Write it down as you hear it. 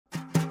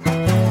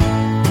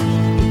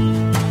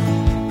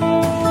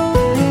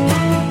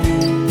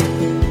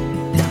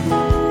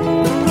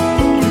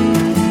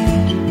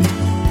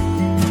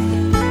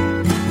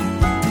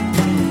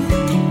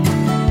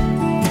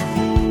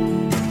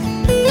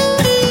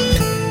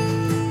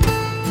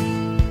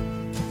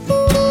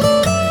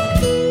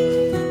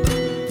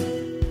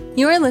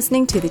You are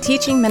listening to the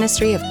teaching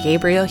ministry of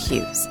Gabriel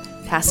Hughes,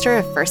 pastor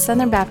of First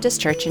Southern Baptist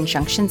Church in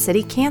Junction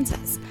City,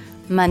 Kansas.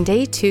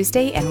 Monday,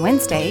 Tuesday, and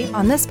Wednesday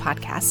on this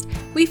podcast,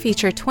 we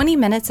feature 20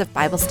 minutes of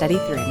Bible study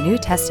through a New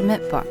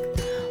Testament book.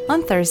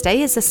 On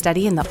Thursday is a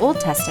study in the Old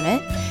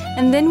Testament,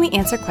 and then we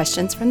answer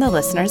questions from the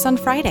listeners on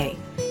Friday.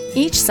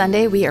 Each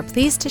Sunday, we are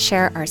pleased to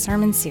share our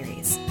sermon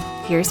series.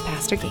 Here's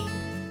Pastor Gabe.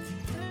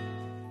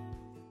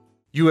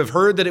 You have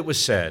heard that it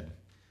was said,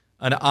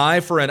 an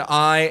eye for an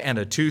eye and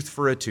a tooth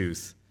for a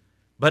tooth.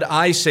 But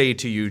I say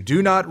to you,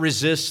 do not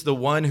resist the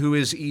one who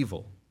is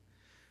evil.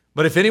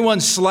 But if anyone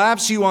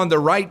slaps you on the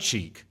right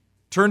cheek,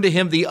 turn to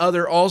him the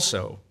other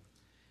also.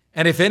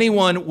 And if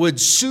anyone would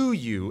sue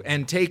you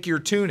and take your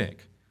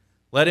tunic,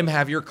 let him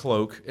have your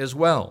cloak as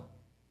well.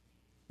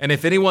 And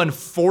if anyone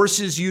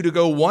forces you to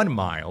go 1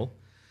 mile,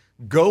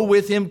 go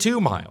with him 2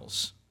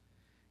 miles.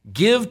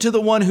 Give to the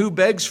one who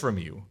begs from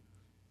you,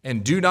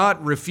 and do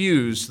not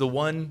refuse the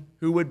one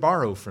who would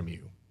borrow from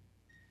you.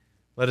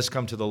 Let us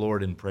come to the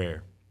Lord in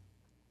prayer.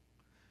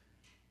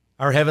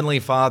 Our Heavenly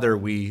Father,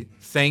 we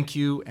thank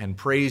you and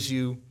praise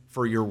you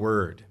for your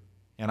word.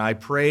 And I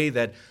pray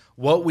that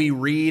what we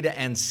read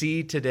and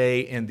see today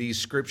in these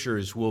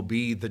scriptures will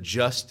be the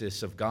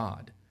justice of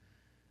God,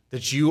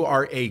 that you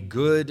are a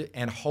good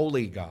and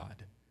holy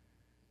God.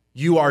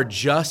 You are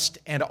just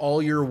and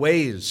all your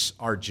ways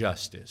are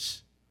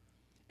justice.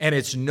 And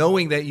it's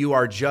knowing that you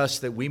are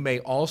just that we may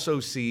also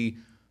see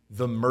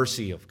the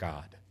mercy of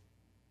God.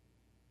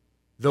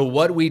 Though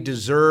what we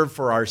deserve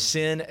for our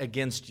sin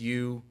against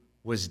you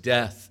was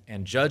death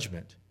and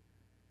judgment,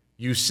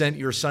 you sent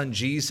your Son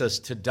Jesus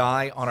to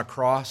die on a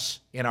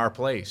cross in our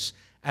place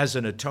as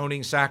an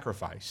atoning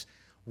sacrifice,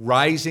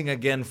 rising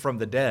again from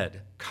the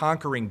dead,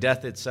 conquering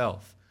death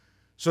itself,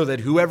 so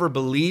that whoever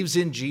believes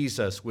in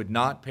Jesus would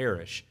not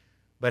perish,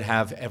 but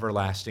have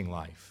everlasting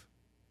life.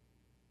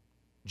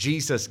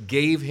 Jesus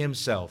gave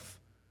himself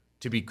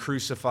to be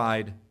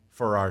crucified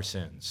for our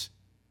sins.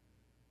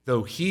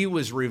 Though he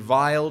was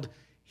reviled,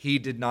 he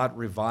did not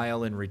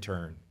revile in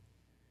return.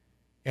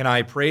 And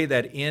I pray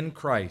that in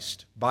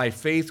Christ, by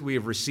faith, we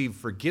have received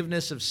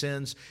forgiveness of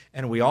sins,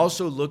 and we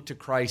also look to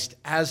Christ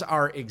as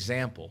our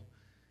example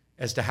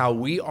as to how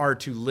we are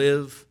to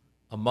live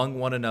among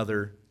one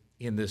another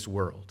in this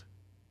world,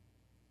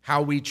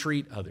 how we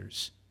treat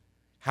others,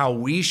 how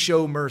we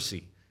show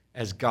mercy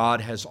as God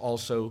has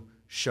also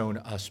shown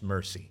us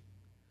mercy.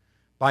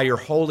 By your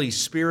Holy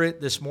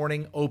Spirit this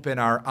morning, open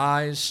our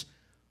eyes,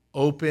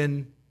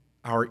 open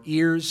our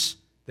ears,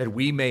 that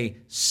we may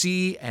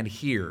see and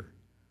hear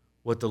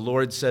what the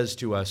Lord says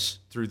to us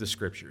through the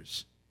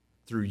Scriptures,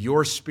 through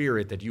your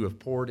Spirit that you have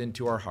poured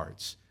into our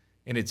hearts.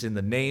 And it's in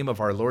the name of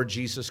our Lord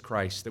Jesus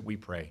Christ that we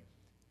pray.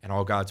 And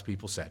all God's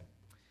people said,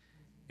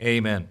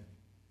 amen.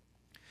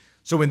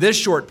 So in this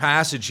short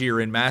passage here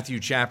in Matthew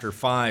chapter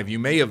 5, you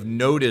may have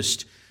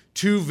noticed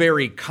 2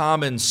 very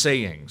common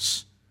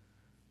sayings: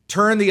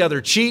 turn the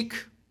other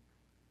cheek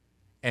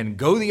and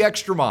go the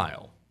extra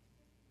mile.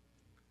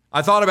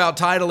 I thought about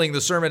titling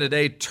the sermon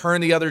today, Turn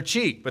the Other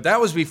Cheek, but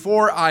that was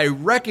before I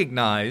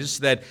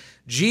recognized that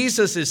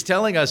Jesus is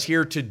telling us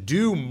here to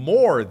do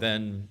more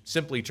than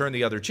simply turn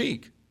the other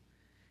cheek.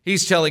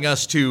 He's telling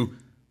us to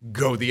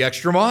go the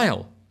extra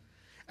mile.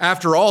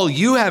 After all,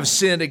 you have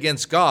sinned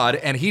against God,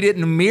 and he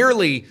didn't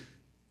merely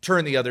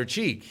turn the other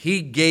cheek.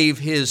 He gave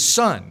his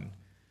Son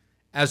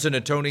as an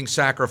atoning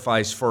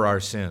sacrifice for our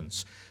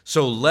sins.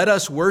 So let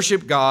us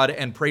worship God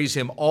and praise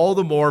him all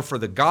the more for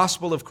the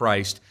gospel of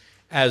Christ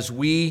as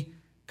we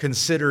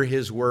consider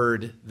his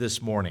word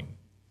this morning.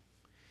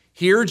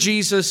 Here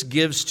Jesus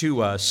gives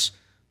to us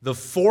the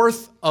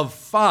 4th of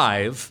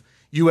 5,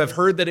 you have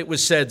heard that it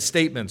was said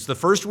statements. The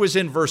first was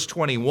in verse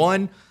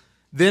 21,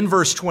 then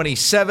verse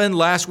 27.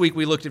 Last week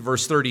we looked at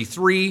verse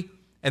 33,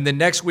 and then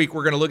next week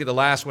we're going to look at the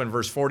last one,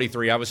 verse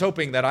 43. I was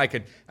hoping that I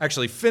could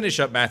actually finish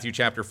up Matthew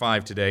chapter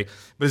 5 today,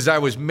 but as I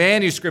was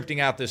manuscripting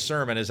out this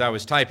sermon, as I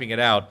was typing it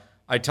out,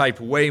 I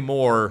typed way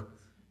more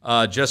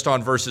just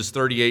on verses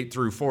 38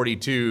 through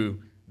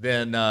 42,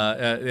 then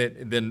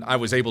I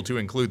was able to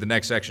include the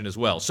next section as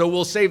well. So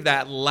we'll save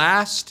that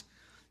last,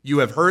 you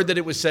have heard that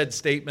it was said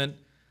statement,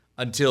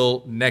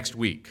 until next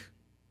week.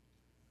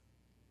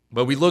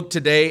 But we look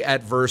today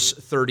at verse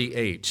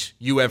 38.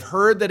 You have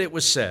heard that it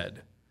was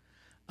said,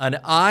 an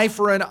eye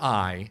for an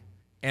eye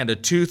and a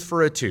tooth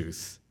for a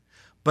tooth.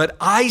 But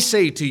I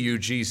say to you,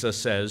 Jesus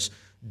says,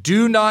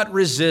 do not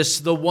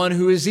resist the one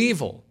who is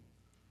evil.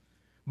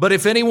 But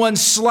if anyone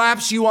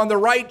slaps you on the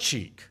right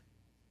cheek,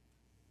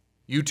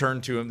 you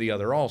turn to him the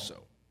other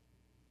also.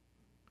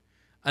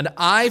 An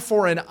eye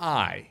for an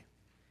eye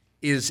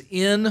is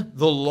in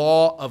the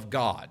law of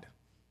God,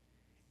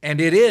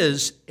 and it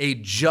is a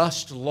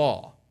just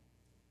law.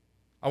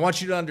 I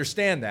want you to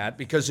understand that,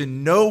 because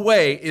in no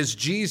way is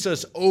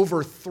Jesus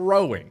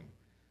overthrowing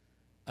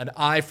an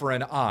eye for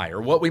an eye,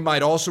 or what we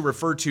might also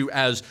refer to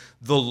as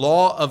the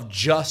law of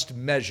just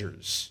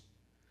measures.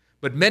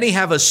 But many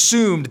have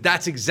assumed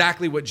that's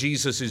exactly what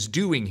Jesus is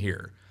doing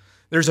here.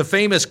 There's a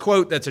famous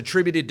quote that's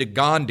attributed to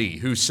Gandhi,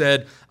 who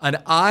said,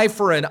 "An eye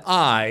for an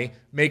eye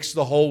makes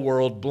the whole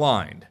world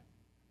blind."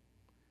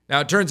 Now,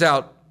 it turns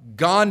out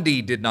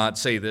Gandhi did not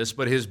say this,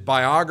 but his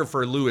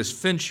biographer, Louis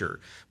Fincher.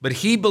 But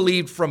he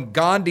believed from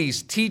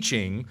Gandhi's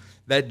teaching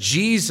that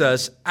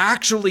Jesus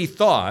actually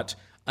thought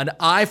an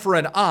eye for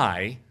an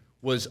eye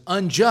was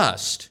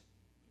unjust.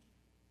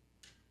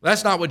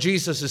 That's not what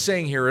Jesus is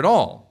saying here at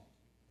all.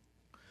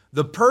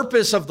 The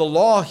purpose of the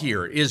law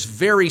here is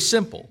very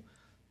simple.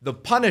 The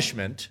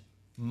punishment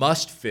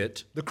must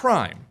fit the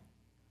crime.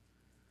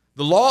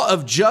 The law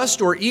of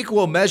just or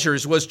equal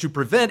measures was to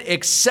prevent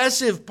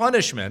excessive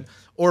punishment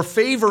or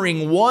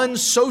favoring one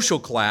social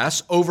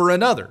class over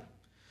another.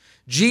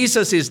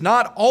 Jesus is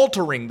not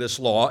altering this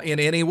law in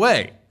any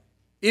way.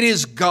 It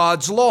is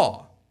God's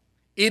law.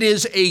 It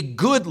is a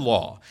good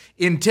law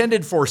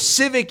intended for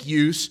civic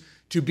use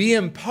to be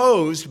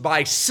imposed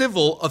by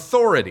civil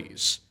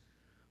authorities.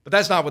 But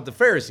that's not what the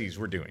Pharisees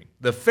were doing.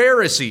 The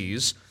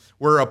Pharisees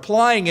were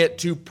applying it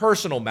to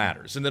personal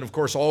matters, and then, of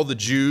course, all the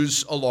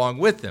Jews along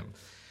with them.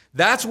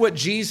 That's what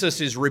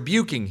Jesus is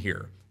rebuking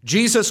here.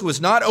 Jesus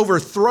was not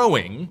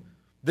overthrowing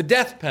the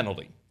death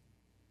penalty.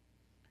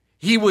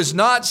 He was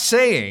not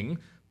saying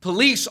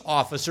police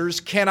officers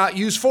cannot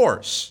use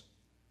force.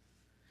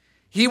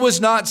 He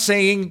was not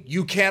saying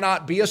you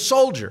cannot be a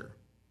soldier.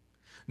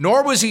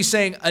 Nor was he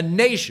saying a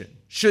nation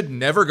should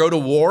never go to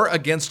war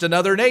against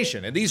another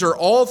nation. And these are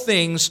all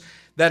things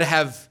that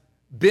have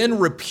been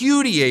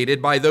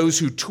repudiated by those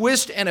who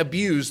twist and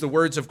abuse the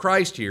words of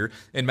Christ here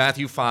in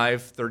Matthew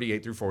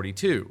 5:38 through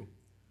 42.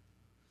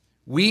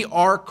 We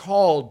are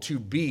called to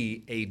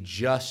be a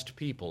just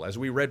people, as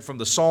we read from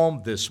the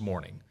Psalm this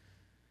morning,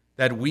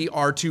 that we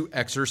are to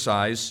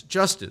exercise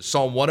justice.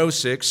 Psalm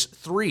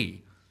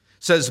 106:3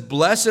 says,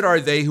 "Blessed are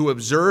they who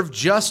observe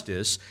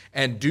justice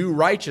and do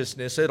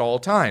righteousness at all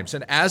times."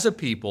 And as a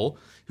people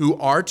who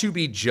are to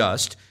be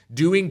just,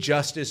 doing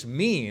justice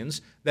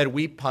means that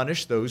we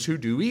punish those who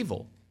do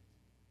evil.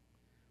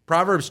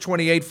 Proverbs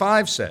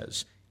 28:5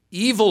 says,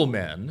 "Evil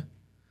men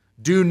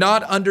do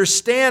not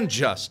understand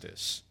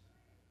justice,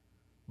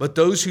 but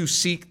those who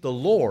seek the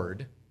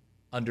Lord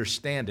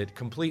understand it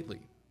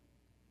completely."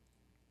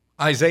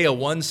 Isaiah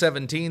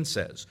 1:17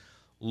 says,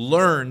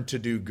 "Learn to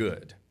do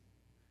good,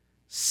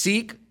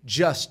 seek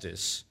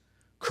justice,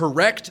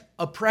 correct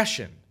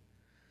oppression,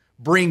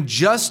 bring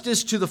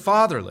justice to the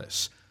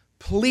fatherless,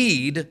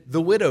 plead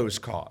the widow's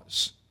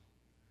cause."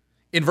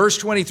 In verse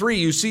 23,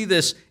 you see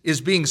this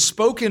is being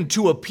spoken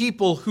to a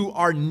people who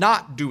are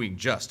not doing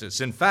justice.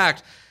 In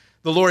fact,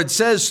 the Lord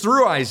says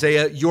through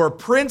Isaiah, "Your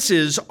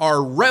princes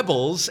are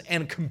rebels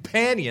and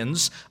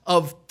companions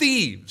of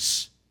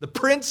thieves." The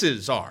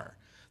princes are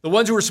the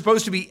ones who are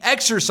supposed to be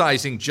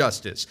exercising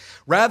justice.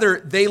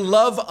 Rather, they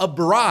love a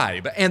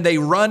bribe and they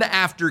run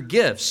after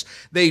gifts.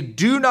 They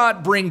do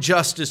not bring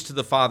justice to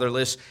the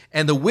fatherless,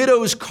 and the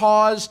widow's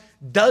cause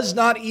does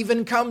not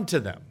even come to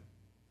them.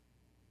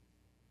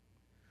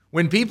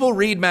 When people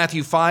read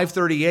Matthew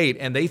 5:38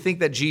 and they think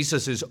that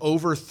Jesus is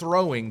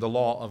overthrowing the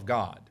law of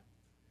God,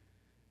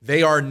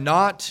 they are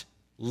not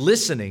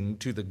listening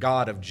to the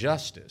God of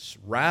justice.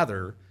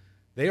 Rather,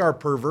 they are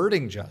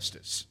perverting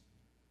justice.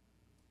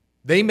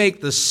 They make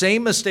the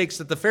same mistakes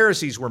that the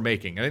Pharisees were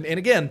making. And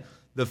again,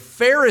 the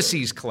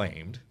Pharisees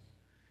claimed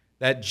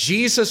that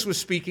Jesus was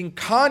speaking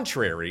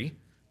contrary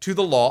to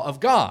the law of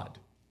God.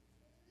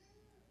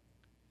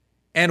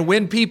 And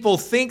when people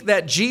think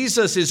that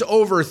Jesus is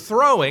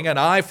overthrowing an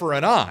eye for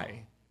an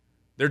eye,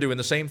 they're doing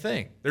the same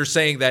thing. They're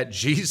saying that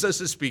Jesus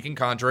is speaking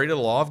contrary to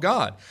the law of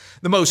God.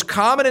 The most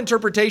common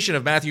interpretation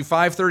of Matthew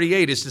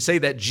 5:38 is to say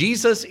that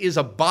Jesus is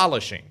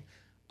abolishing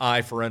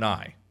eye for an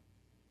eye.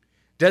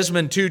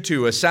 Desmond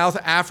Tutu, a South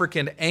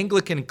African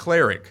Anglican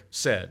cleric,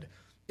 said,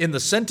 "In the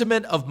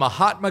sentiment of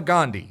Mahatma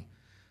Gandhi,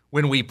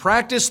 when we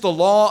practice the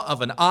law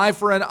of an eye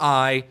for an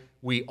eye,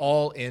 we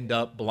all end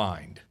up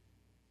blind."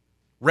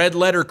 Red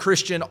letter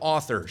Christian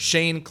author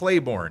Shane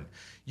Claiborne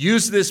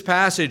used this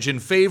passage in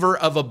favor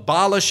of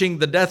abolishing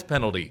the death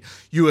penalty.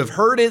 "You have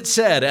heard it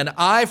said, an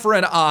eye for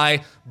an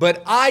eye,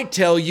 but I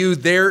tell you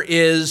there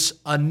is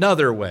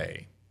another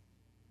way."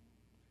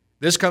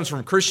 This comes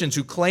from Christians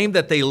who claim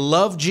that they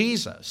love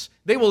Jesus.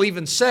 They will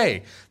even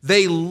say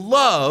they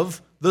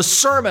love the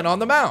Sermon on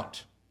the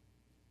Mount.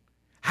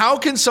 How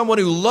can someone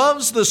who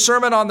loves the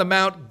Sermon on the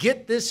Mount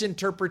get this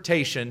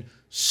interpretation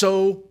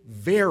so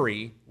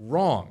very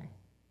wrong?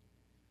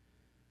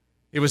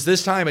 It was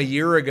this time a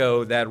year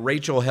ago that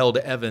Rachel Held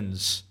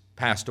Evans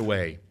passed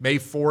away, May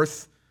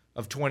 4th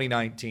of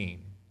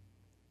 2019.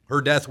 Her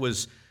death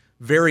was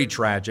very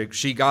tragic.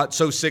 She got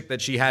so sick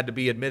that she had to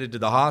be admitted to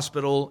the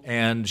hospital,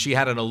 and she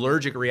had an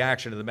allergic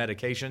reaction to the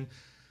medication,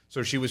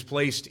 so she was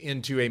placed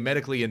into a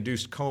medically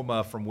induced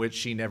coma from which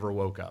she never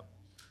woke up.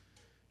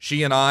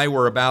 She and I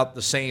were about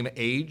the same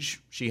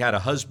age. She had a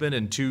husband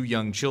and 2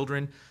 young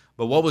children,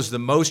 but what was the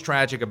most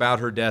tragic about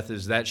her death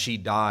is that she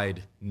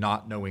died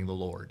not knowing the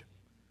Lord.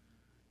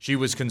 She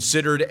was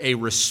considered a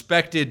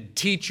respected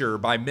teacher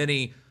by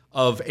many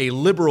of a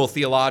liberal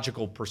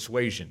theological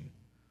persuasion,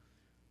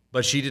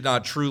 but she did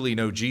not truly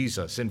know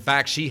Jesus. In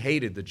fact, she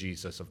hated the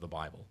Jesus of the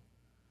Bible.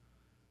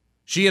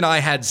 She and I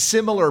had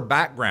similar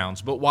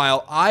backgrounds, but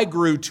while I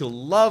grew to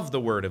love the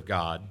Word of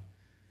God,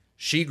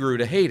 she grew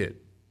to hate it.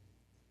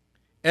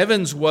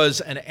 Evans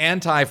was an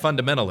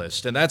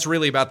anti-fundamentalist, and that's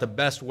really about the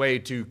best way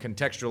to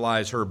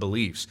contextualize her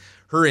beliefs.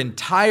 Her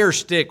entire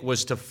shtick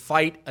was to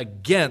fight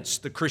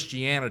against the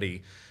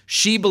Christianity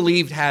she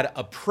believed had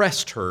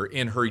oppressed her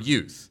in her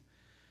youth.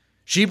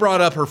 She brought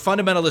up her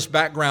fundamentalist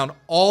background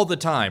all the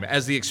time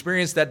as the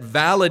experience that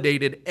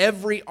validated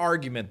every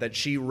argument that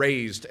she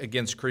raised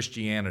against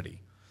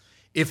Christianity.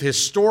 If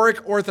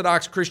historic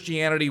Orthodox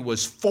Christianity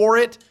was for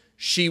it,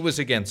 she was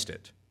against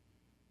it.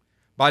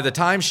 By the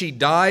time she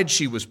died,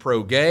 she was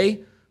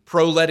pro-gay,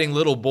 pro-letting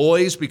little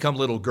boys become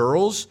little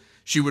girls.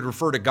 She would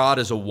refer to God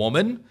as a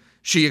woman.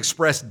 She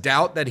expressed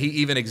doubt that he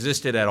even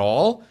existed at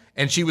all,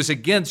 and she was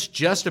against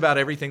just about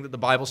everything that the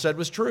Bible said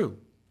was true.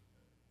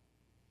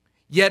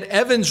 Yet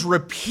Evans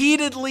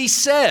repeatedly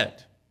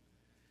said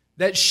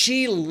that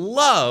she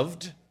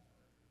loved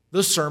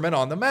the Sermon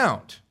on the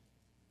Mount.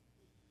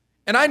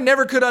 And I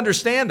never could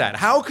understand that.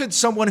 How could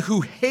someone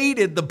who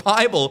hated the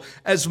Bible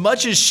as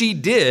much as she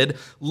did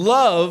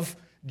love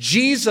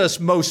Jesus'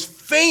 most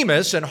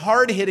famous and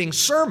hard-hitting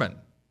sermon?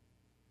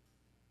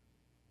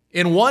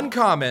 In one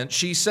comment,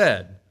 she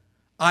said,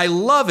 "I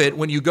love it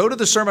when you go to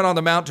the Sermon on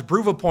the Mount to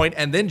prove a point,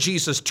 and then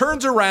Jesus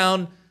turns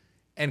around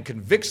and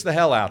convicts the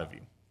hell out of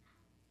you."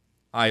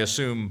 I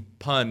assume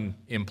pun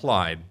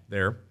implied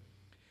there.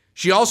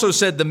 She also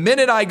said, "The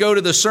minute I go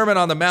to the Sermon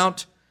on the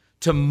Mount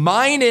to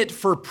mine it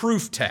for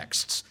proof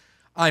texts,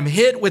 I'm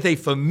hit with a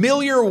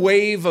familiar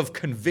wave of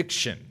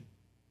conviction."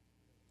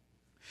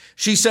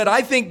 She said,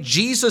 "I think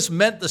Jesus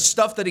meant the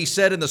stuff that he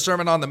said in the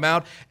Sermon on the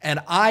Mount, and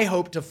I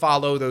hope to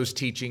follow those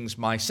teachings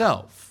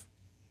myself."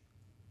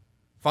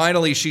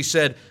 Finally, she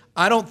said,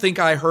 "I don't think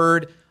I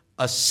heard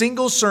a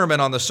single sermon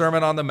on the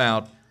Sermon on the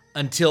Mount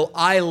until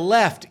I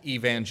left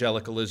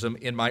evangelicalism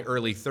in my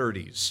early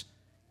 30s.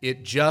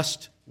 It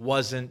just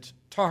wasn't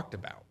talked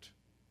about."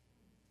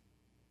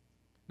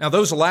 Now,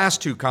 those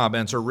last two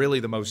comments are really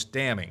the most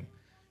damning.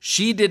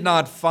 She did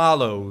not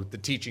follow the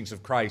teachings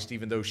of Christ,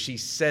 even though she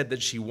said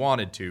that she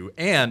wanted to.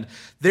 And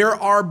there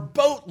are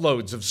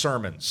boatloads of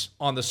sermons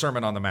on the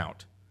Sermon on the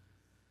Mount.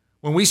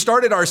 When we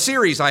started our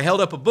series, I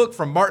held up a book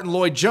from Martin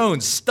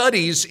Lloyd-Jones,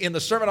 Studies in the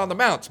Sermon on the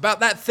Mount. It's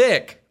about that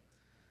thick.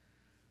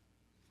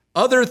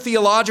 Other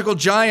theological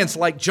giants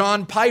like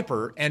John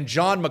Piper and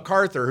John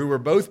MacArthur, who were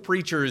both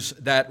preachers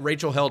that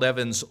Rachel Held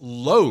Evans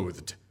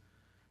loathed,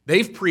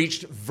 they've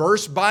preached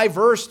verse by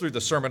verse through the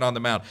Sermon on the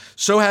Mount.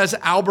 So has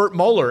Albert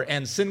Mohler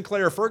and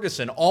Sinclair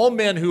Ferguson, all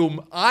men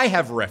whom I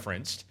have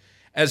referenced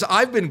as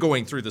I've been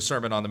going through the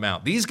Sermon on the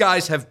Mount. These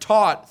guys have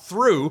taught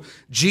through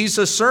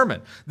Jesus'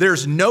 sermon.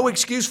 There's no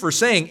excuse for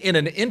saying in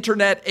an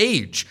internet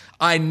age,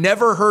 I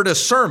never heard a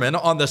sermon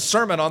on the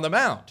Sermon on the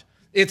Mount.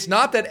 It's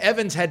not that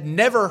Evans had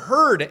never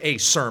heard a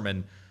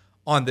sermon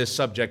on this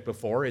subject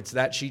before. It's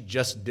that she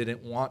just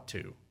didn't want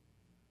to.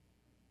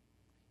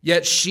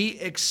 Yet she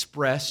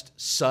expressed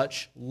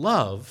such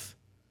love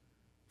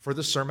for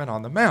the Sermon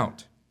on the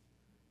Mount.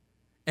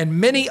 And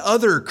many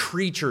other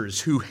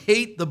creatures who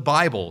hate the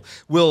Bible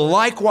will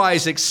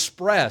likewise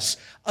express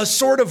a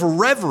sort of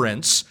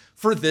reverence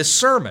for this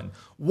sermon.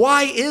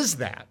 Why is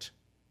that?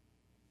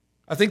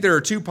 I think there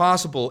are two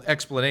possible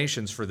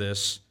explanations for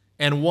this,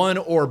 and one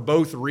or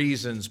both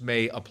reasons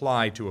may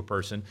apply to a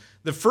person.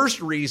 The first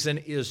reason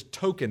is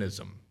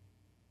tokenism.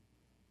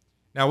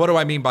 Now, what do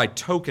I mean by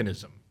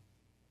tokenism?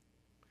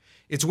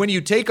 It's when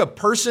you take a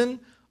person,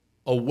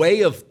 a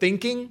way of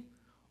thinking,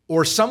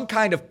 or some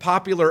kind of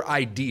popular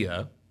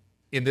idea,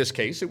 in this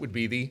case it would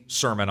be the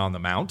Sermon on the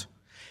Mount,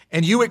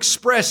 and you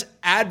express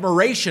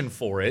admiration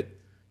for it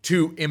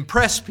to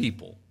impress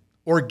people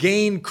or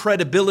gain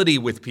credibility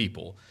with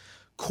people,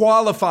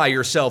 qualify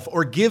yourself,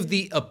 or give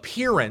the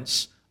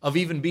appearance of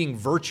even being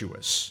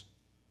virtuous.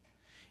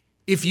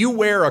 If you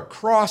wear a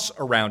cross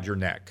around your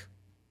neck,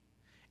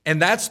 and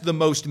that's the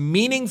most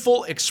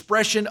meaningful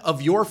expression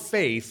of your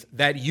faith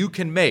that you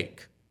can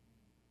make,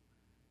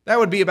 that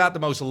would be about the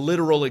most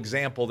literal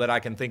example that I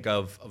can think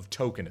of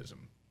tokenism.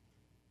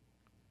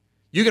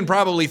 You can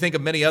probably think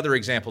of many other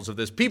examples of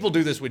this. People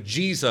do this with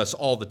Jesus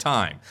all the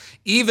time.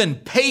 Even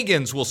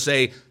pagans will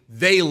say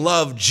they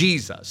love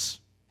Jesus,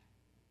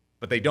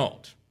 but they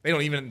don't. They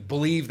don't even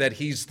believe that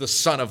he's the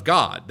Son of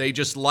God. They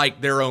just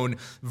like their own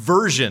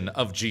version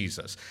of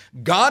Jesus.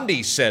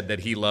 Gandhi said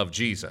that he loved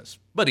Jesus,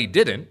 but he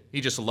didn't.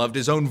 He just loved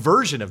his own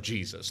version of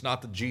Jesus,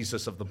 not the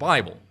Jesus of the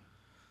Bible.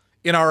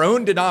 In our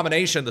own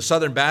denomination, the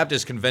Southern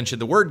Baptist Convention,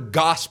 the word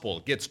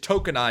gospel gets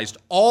tokenized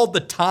all the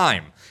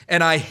time.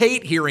 And I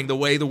hate hearing the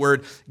way the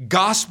word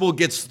gospel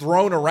gets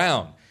thrown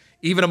around,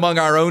 even among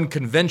our own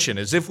convention,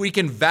 as if we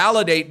can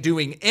validate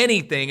doing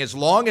anything as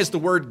long as the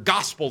word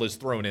gospel is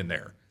thrown in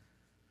there.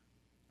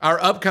 Our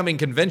upcoming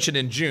convention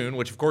in June,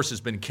 which of course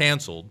has been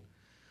canceled,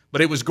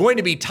 but it was going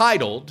to be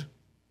titled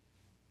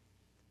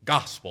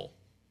Gospel.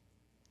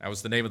 That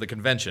was the name of the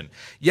convention.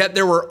 Yet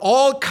there were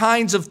all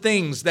kinds of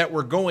things that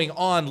were going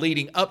on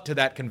leading up to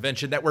that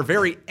convention that were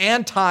very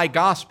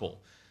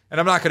anti-gospel. And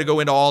I'm not going to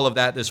go into all of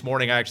that this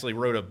morning. I actually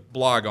wrote a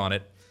blog on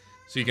it,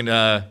 so you can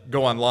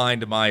go online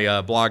to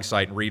my blog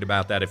site and read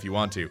about that if you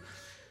want to.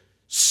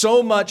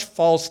 So much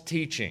false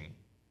teaching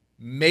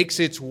makes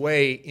its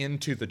way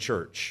into the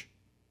church,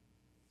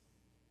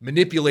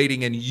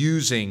 manipulating and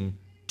using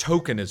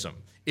tokenism.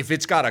 If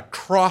it's got a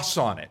cross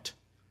on it,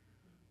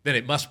 then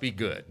it must be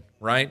good,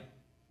 right?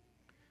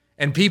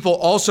 And people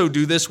also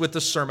do this with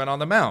the Sermon on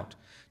the Mount.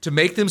 To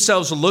make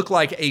themselves look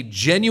like a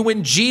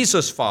genuine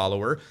Jesus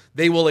follower,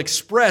 they will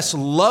express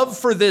love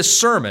for this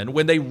sermon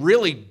when they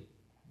really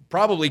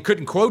probably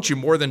couldn't quote you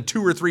more than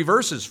 2 or 3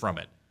 verses from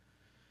it.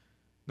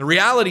 The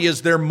reality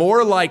is they're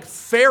more like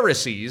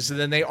Pharisees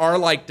than they are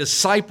like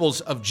disciples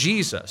of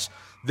Jesus.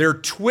 They're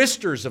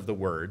twisters of the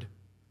word.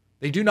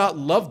 They do not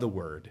love the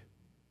word,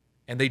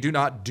 and they do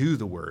not do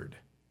the word.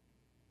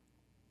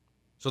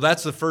 So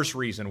that's the first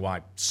reason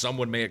why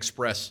someone may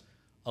express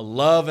a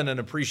love and an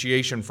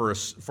appreciation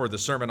for the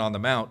Sermon on the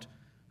Mount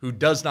who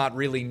does not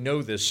really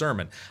know this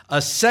sermon.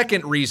 A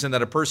second reason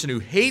that a person who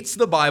hates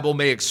the Bible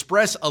may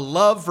express a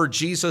love for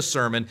Jesus'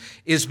 sermon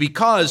is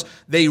because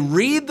they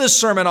read the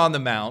Sermon on the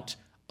Mount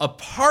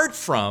apart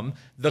from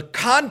the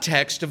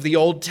context of the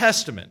Old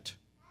Testament.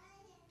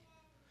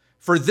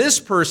 For this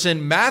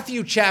person,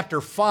 Matthew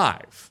chapter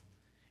 5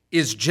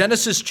 is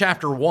Genesis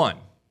chapter 1.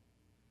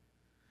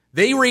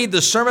 They read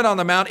the Sermon on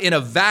the Mount in a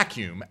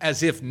vacuum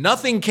as if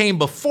nothing came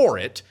before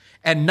it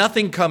and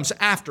nothing comes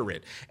after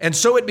it. And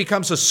so it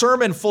becomes a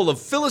sermon full of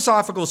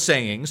philosophical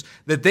sayings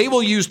that they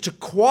will use to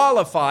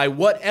qualify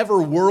whatever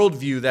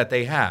worldview that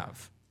they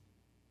have.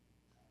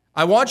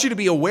 I want you to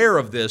be aware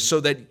of this so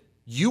that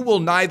you will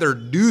neither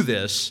do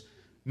this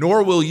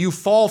nor will you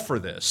fall for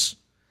this.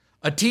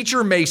 A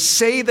teacher may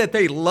say that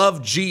they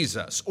love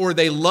Jesus or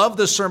they love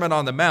the Sermon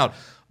on the Mount,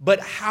 but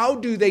how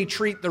do they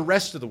treat the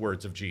rest of the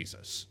words of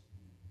Jesus?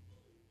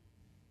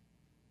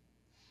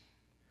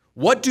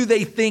 What do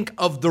they think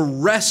of the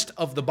rest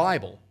of the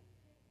Bible?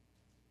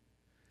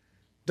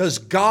 Does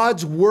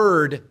God's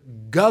word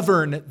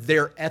govern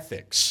their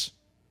ethics?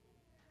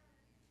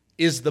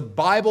 Is the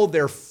Bible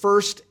their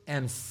first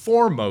and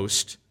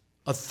foremost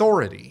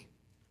authority?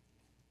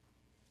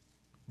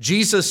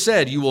 Jesus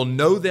said, "You will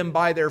know them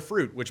by their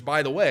fruit," which,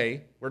 by the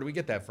way, where do we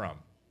get that from?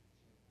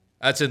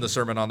 That's in the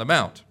Sermon on the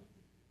Mount.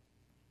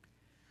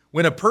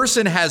 When a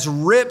person has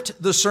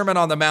ripped the Sermon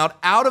on the Mount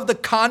out of the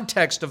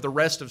context of the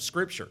rest of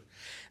Scripture,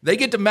 they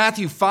get to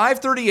Matthew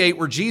 5:38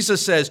 where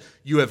Jesus says,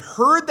 "You have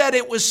heard that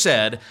it was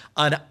said,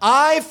 an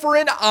eye for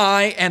an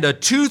eye and a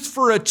tooth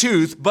for a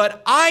tooth,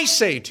 but I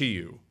say to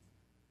you."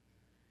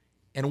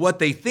 And what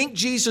they think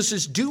Jesus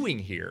is doing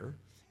here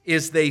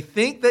is they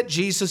think that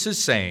Jesus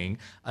is saying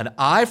an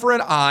eye for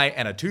an eye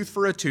and a tooth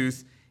for a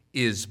tooth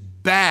is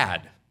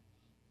bad.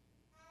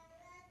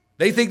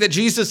 They think that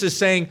Jesus is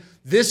saying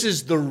this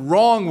is the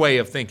wrong way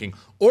of thinking.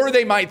 Or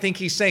they might think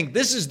he's saying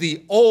this is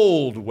the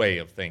old way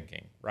of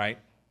thinking, right?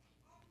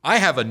 I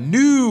have a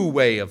new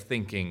way of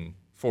thinking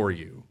for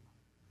you.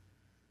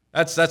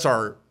 That's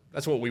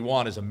what we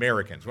want as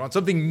Americans. We want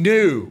something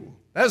new.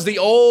 That's the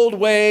old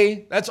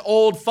way. That's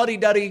old,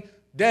 fuddy-duddy,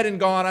 dead and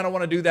gone. I don't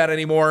want to do that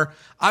anymore.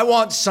 I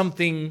want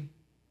something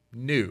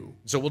new.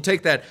 So we'll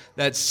take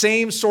that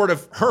same sort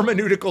of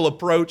hermeneutical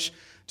approach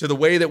to the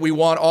way that we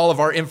want all of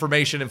our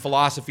information and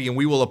philosophy, and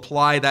we will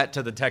apply that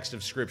to the text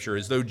of Scripture,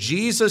 as though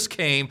Jesus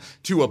came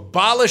to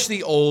abolish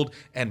the old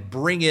and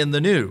bring in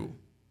the new.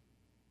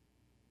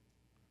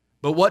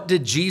 But what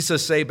did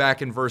Jesus say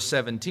back in verse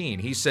 17?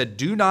 He said,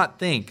 "Do not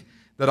think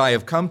that I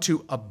have come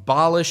to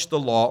abolish the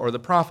law or the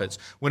prophets."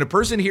 When a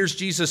person hears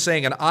Jesus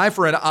saying an eye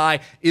for an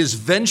eye is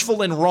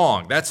vengeful and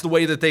wrong, that's the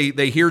way that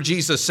they hear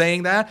Jesus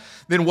saying that,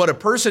 then what a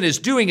person is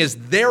doing is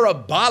they're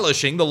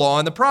abolishing the law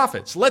and the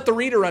prophets. Let the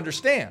reader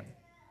understand.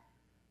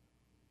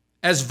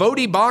 As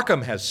Vodi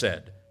Bakum has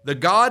said, the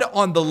God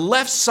on the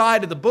left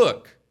side of the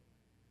book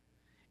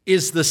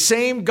is the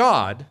same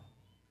God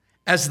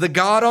as the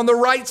God on the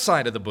right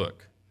side of the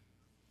book.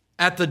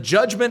 At the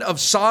judgment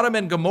of Sodom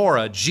and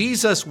Gomorrah,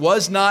 Jesus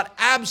was not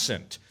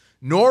absent,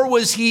 nor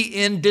was he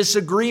in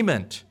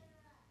disagreement.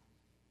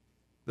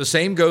 The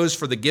same goes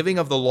for the giving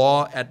of the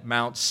law at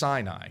Mount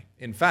Sinai.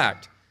 In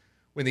fact,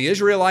 when the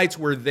Israelites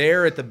were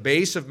there at the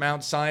base of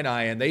Mount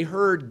Sinai and they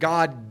heard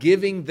God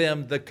giving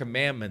them the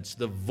commandments,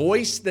 the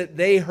voice that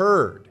they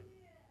heard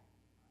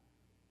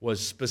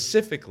was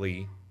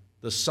specifically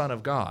the Son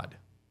of God,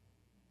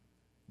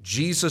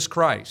 Jesus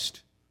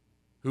Christ,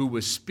 who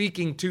was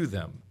speaking to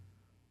them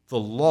the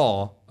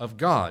law of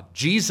God.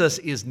 Jesus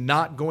is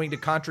not going to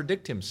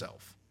contradict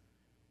himself.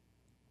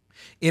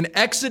 In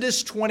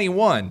Exodus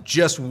 21,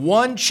 just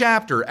one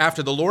chapter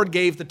after the Lord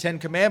gave the 10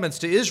 Commandments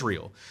to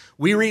Israel,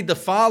 we read the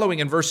following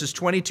in verses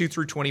 22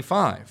 through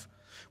 25.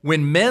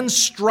 "When men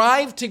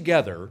strive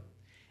together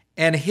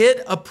and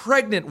hit a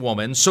pregnant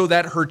woman so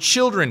that her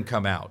children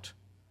come out,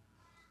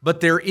 but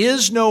there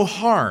is no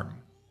harm,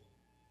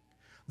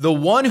 the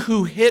one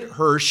who hit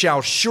her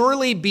shall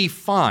surely be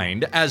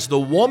fined, as the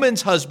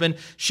woman's husband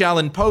shall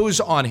impose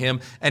on him,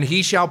 and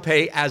he shall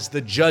pay as the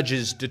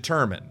judges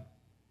determine.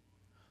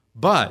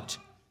 But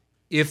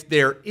if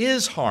there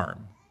is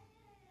harm,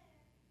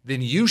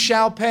 then you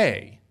shall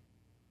pay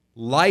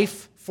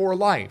life for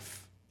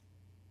life,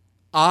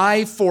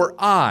 eye for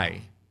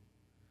eye,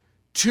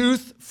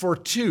 tooth for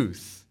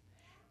tooth,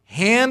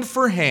 hand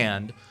for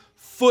hand,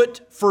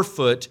 foot for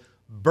foot,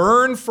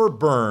 burn for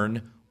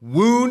burn,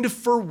 wound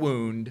for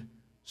wound,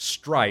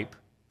 stripe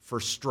for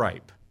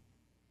stripe.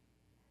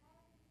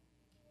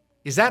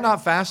 Is that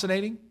not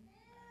fascinating?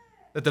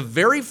 That the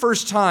very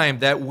first time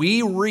that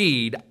we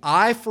read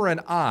eye for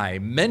an eye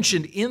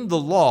mentioned in the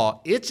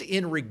law, it's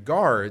in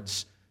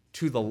regards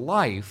to the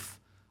life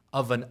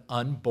of an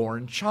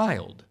unborn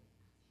child.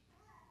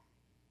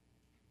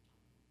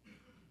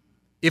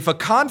 If a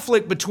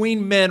conflict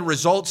between men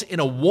results in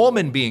a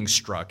woman being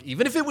struck,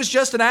 even if it was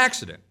just an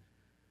accident,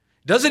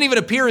 doesn't even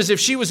appear as if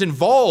she was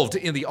involved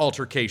in the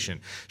altercation.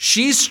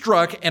 She's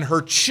struck and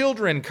her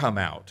children come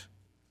out.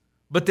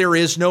 But there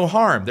is no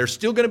harm. There's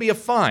still going to be a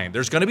fine.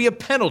 There's going to be a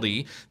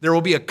penalty. There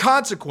will be a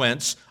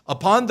consequence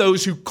upon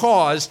those who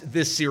caused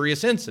this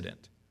serious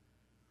incident.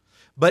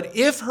 But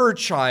if her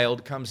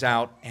child comes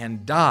out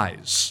and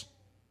dies,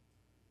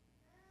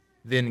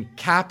 then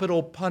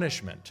capital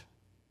punishment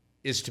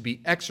is to be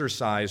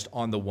exercised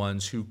on the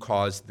ones who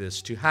caused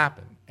this to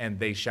happen, and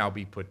they shall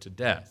be put to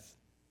death.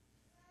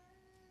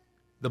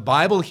 The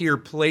Bible here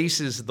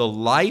places the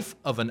life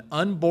of an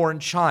unborn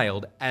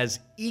child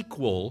as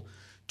equal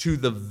to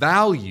the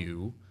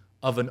value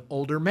of an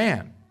older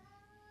man.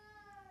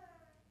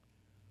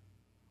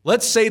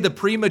 Let's say the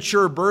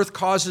premature birth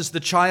causes the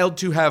child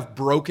to have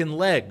broken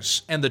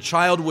legs, and the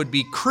child would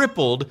be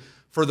crippled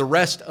for the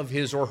rest of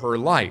his or her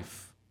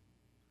life.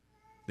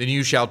 Then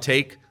you shall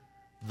take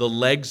the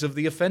legs of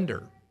the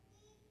offender,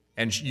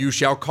 and you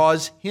shall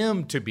cause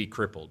him to be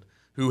crippled,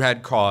 who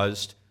had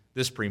caused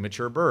this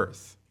premature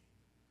birth.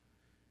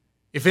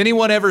 If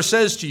anyone ever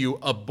says to you,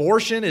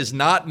 abortion is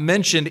not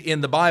mentioned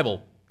in the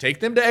Bible, take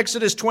them to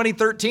Exodus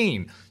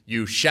 20:13.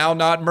 You shall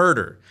not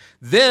murder.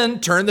 Then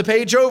turn the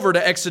page over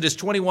to Exodus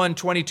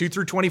 21:22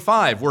 through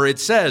 25, where it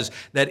says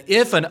that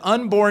if an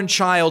unborn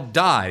child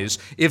dies,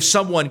 if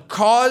someone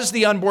caused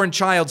the unborn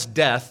child's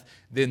death,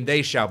 then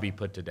they shall be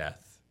put to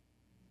death.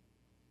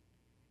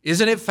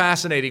 Isn't it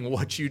fascinating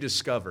what you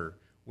discover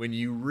when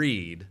you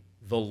read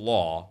the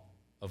law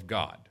of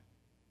God?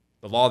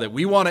 The law that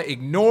we want to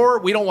ignore,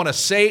 we don't want to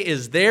say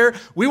is there.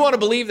 We want to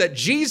believe that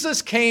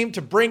Jesus came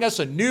to bring us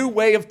a new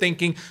way of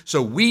thinking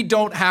so we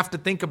don't have to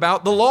think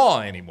about the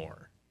law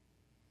anymore.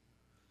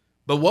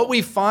 But what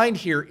we find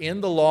here in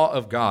the law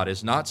of God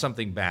is not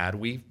something bad.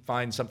 We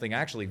find something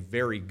actually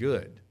very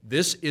good.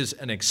 This is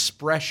an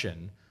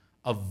expression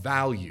of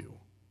value.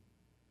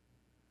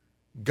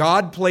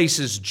 God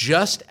places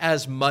just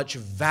as much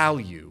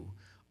value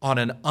on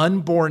an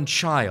unborn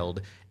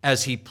child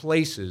as he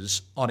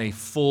places on a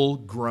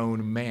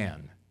full-grown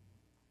man.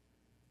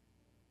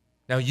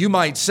 Now you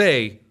might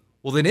say,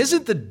 well then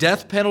isn't the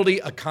death penalty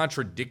a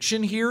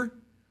contradiction here?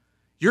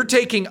 You're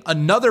taking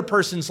another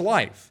person's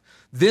life.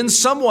 Then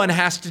someone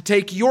has to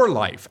take your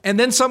life. And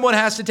then someone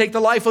has to take the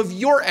life of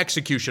your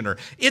executioner.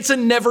 It's a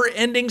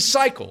never-ending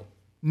cycle.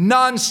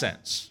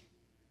 Nonsense.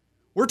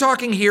 We're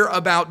talking here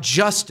about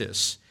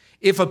justice.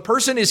 If a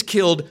person is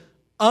killed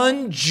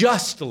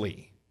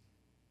unjustly,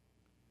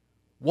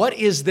 what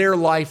is their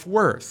life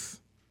worth?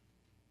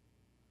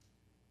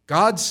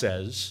 God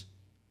says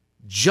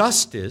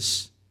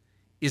justice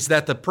is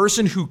that the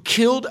person who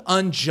killed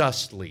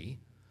unjustly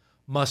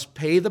must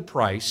pay the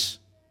price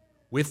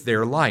with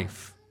their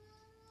life.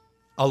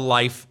 A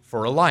life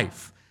for a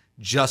life.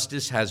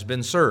 Justice has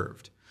been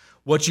served.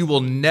 What you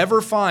will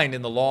never find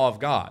in the law of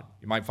God,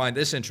 you might find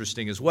this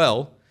interesting as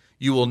well,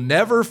 you will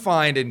never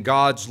find in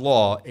God's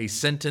law a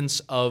sentence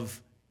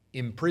of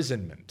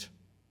imprisonment.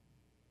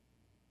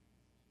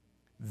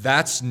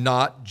 That's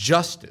not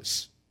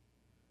justice.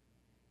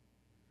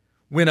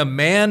 When a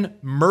man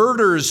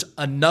murders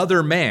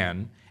another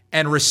man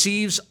and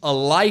receives a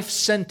life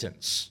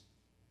sentence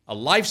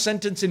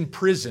in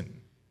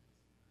prison,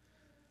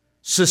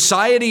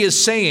 society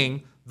is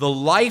saying the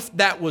life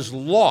that was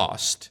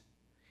lost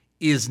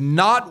is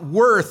not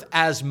worth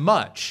as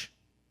much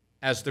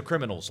as the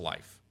criminal's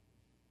life.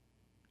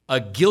 A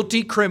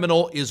guilty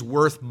criminal is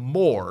worth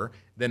more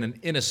than an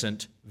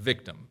innocent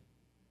victim.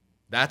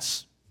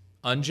 That's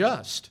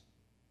unjust.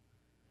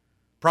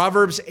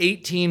 Proverbs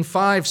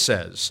 18:5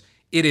 says,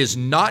 "It is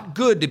not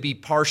good to be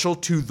partial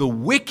to the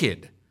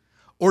wicked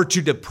or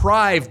to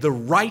deprive the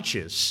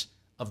righteous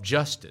of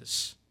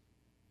justice."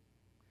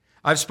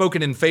 I've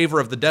spoken in favor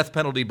of the death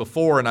penalty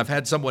before, and I've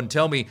had someone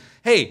tell me,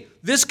 hey,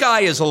 this guy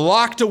is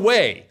locked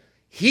away.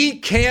 He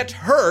can't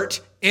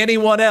hurt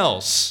anyone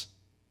else.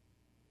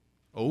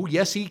 Oh,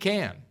 yes, he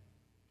can.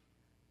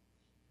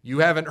 You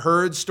haven't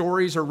heard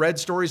stories or read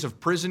stories of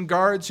prison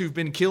guards who've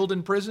been killed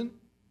in prison?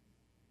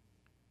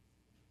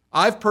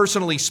 I've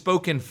personally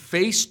spoken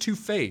face to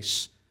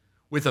face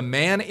with a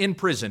man in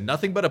prison,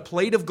 nothing but a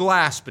plate of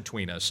glass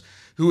between us,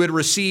 who had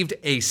received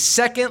a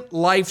second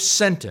life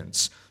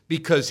sentence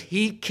because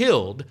he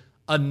killed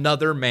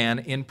another man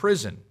in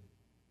prison.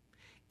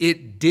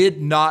 It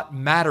did not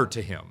matter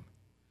to him.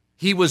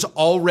 He was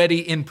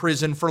already in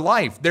prison for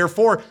life.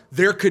 Therefore,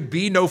 there could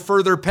be no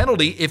further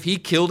penalty if he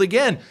killed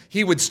again.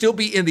 He would still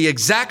be in the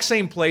exact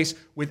same place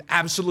with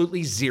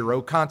absolutely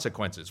zero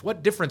consequences.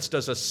 What difference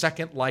does a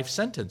second life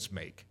sentence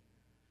make?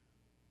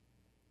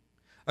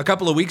 A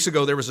couple of weeks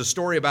ago, there was a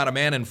story about a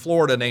man in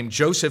Florida named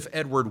Joseph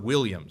Edward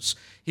Williams.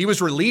 He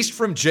was released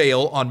from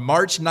jail on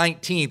March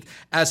 19th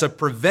as a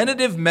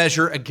preventative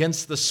measure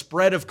against the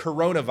spread of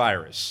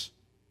coronavirus.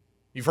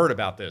 You've heard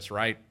about this,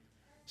 right?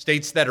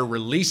 States that are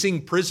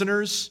releasing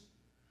prisoners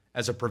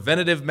as a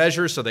preventative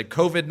measure so that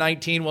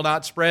COVID-19 will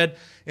not spread.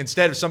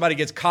 Instead, if somebody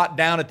gets caught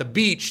down at the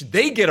beach,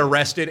 they get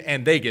arrested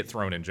and they get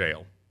thrown in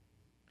jail.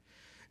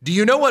 Do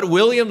you know what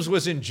Williams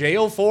was in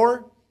jail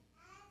for?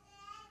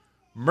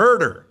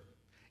 Murder.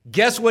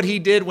 Guess what he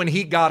did when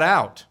he got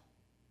out?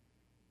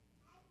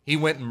 He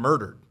went and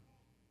murdered.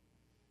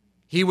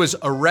 He was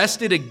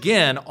arrested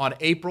again on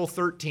April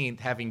 13th,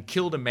 having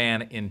killed a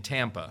man in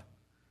Tampa.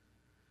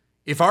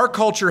 If our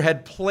culture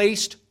had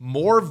placed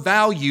more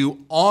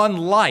value on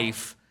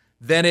life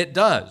than it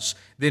does,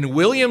 then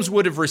Williams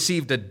would have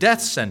received a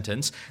death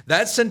sentence.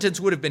 That sentence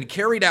would have been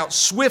carried out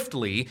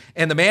swiftly,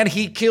 and the man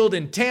he killed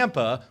in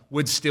Tampa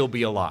would still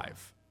be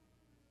alive.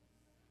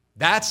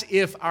 That's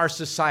if our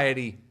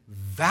society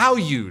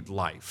valued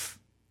life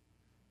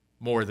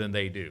more than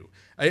they do.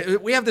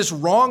 We have this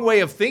wrong way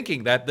of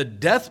thinking that the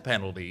death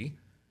penalty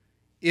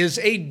is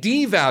a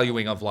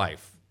devaluing of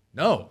life.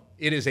 No,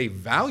 it is a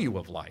value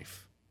of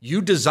life.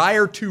 You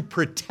desire to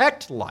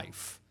protect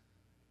life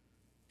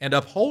and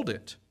uphold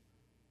it.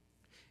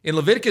 In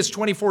Leviticus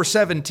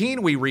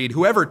 24:17, we read,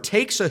 "Whoever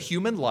takes a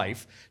human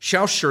life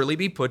shall surely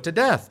be put to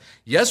death."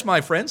 Yes, my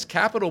friends,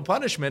 capital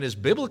punishment is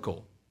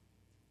biblical.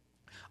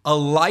 A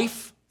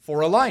life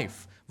for a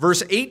life.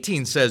 Verse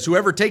 18 says,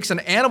 "Whoever takes an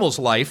animal's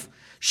life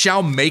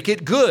shall make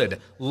it good,"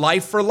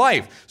 life for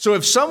life. So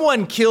if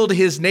someone killed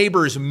his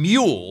neighbor's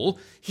mule,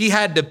 he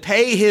had to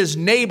pay his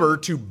neighbor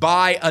to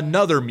buy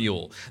another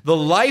mule. The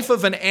life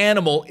of an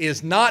animal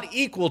is not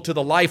equal to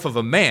the life of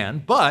a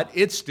man, but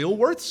it's still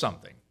worth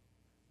something.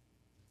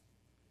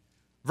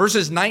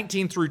 Verses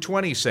 19 through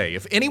 20 say,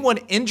 "If anyone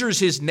injures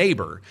his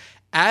neighbor,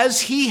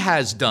 as he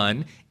has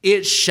done,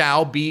 it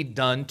shall be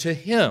done to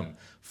him.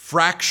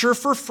 Fracture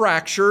for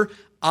fracture,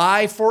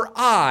 eye for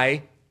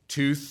eye,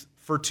 tooth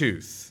for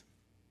tooth.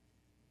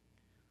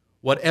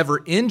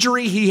 Whatever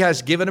injury he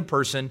has given a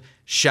person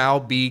shall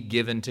be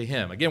given to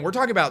him." Again, we're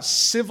talking about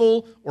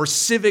civil or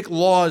civic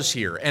laws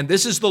here, and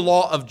this is the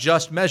law of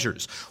just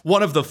measures.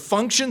 One of the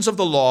functions of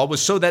the law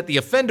was so that the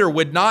offender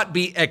would not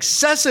be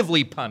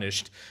excessively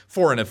punished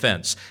for an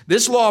offense.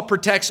 This law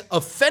protects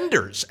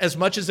offenders as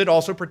much as it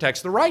also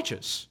protects the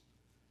righteous.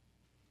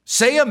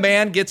 Say a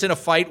man gets in a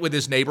fight with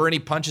his neighbor and he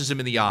punches him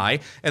in the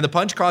eye, and the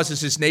punch causes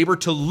his neighbor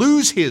to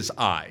lose his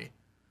eye.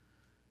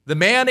 The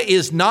man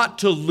is not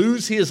to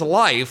lose his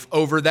life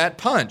over that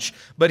punch,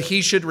 but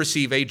he should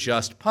receive a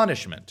just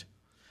punishment.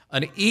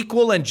 An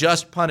equal and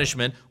just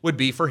punishment would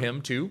be for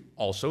him to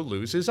also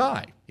lose his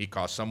eye. He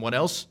cost someone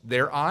else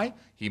their eye,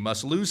 he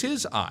must lose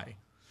his eye.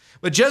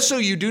 But just so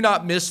you do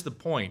not miss the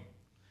point,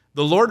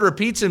 the Lord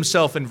repeats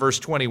himself in verse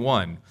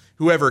 21.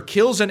 "Whoever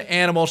kills an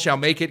animal shall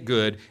make it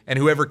good, and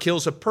whoever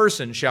kills a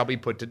person shall be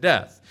put to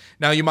death."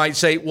 Now you might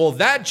say, well,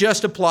 that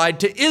just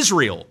applied to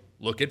Israel.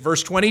 Look at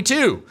verse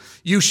 22.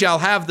 "You shall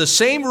have the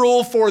same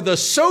rule for the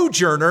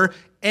sojourner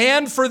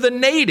and for the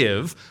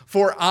native,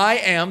 for I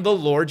am the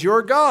Lord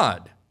your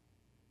God."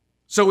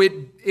 So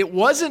it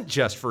wasn't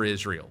just for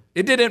Israel.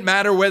 It didn't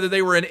matter whether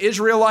they were an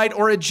Israelite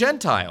or a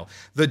Gentile.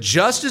 The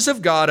justice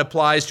of God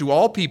applies to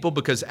all people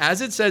because,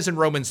 as it says in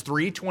Romans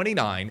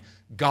 3:29,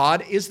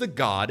 God is the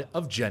God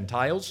of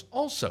Gentiles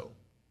also.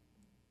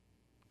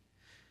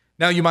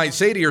 Now you might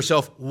say to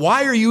yourself,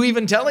 why are you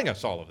even telling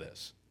us all of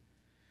this?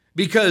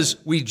 Because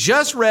we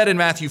just read in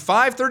Matthew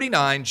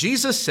 5:39,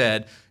 Jesus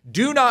said,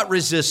 "Do not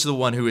resist the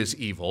one who is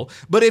evil,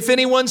 but if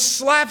anyone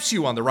slaps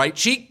you on the right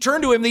cheek,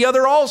 turn to him the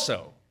other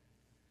also."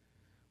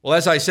 Well,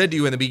 as I said to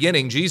you in the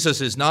beginning,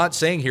 Jesus is not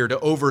saying here to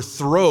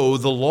overthrow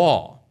the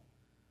law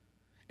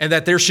and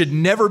that there should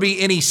never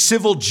be any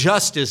civil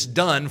justice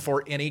done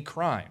for any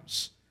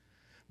crimes.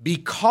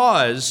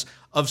 Because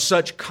of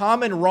such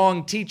common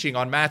wrong teaching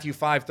on Matthew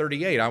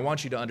 5:38, I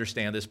want you to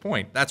understand this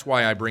point. That's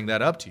why I bring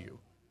that up to you.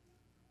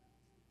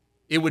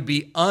 It would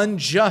be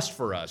unjust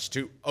for us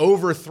to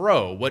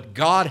overthrow what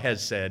God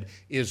has said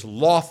is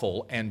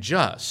lawful and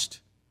just.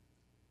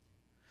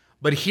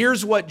 But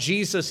here's what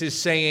Jesus is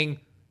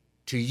saying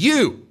to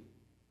you,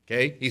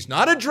 okay? He's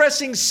not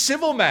addressing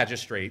civil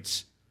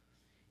magistrates.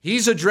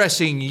 He's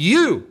addressing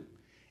you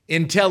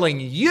in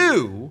telling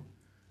you,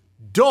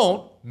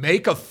 don't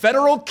make a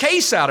federal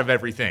case out of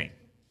everything.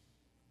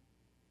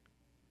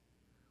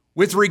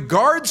 With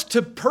regards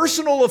to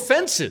personal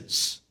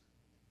offenses,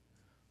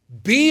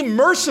 be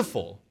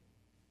merciful.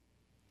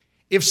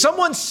 If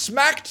someone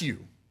smacked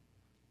you,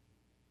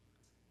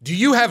 do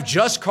you have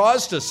just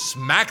cause to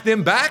smack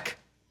them back?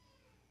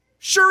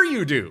 Sure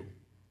you do.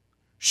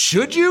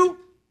 Should you?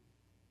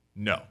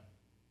 No.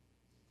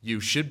 You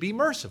should be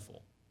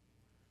merciful.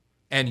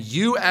 And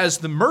you, as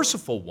the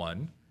merciful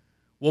one,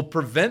 will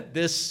prevent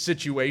this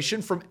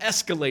situation from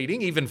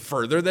escalating even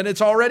further than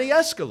it's already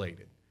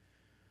escalated.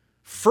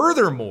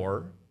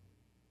 Furthermore,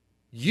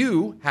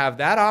 you have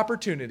that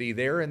opportunity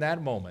there in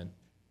that moment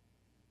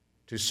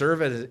to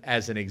serve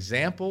as an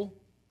example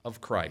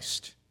of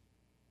Christ.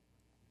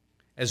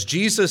 As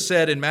Jesus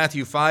said in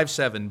Matthew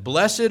 5:7,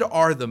 "Blessed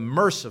are the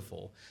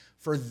merciful,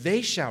 for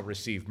they shall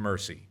receive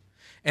mercy."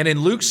 And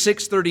in Luke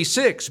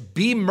 6:36,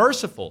 "Be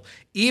merciful,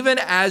 even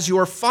as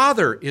your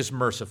Father is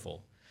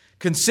merciful."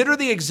 Consider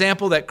the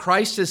example that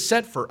Christ has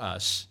set for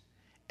us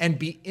and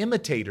be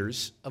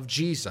imitators of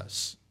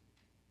Jesus.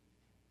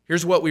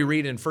 Here's what we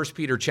read in 1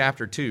 Peter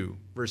chapter 2,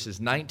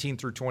 verses 19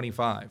 through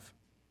 25.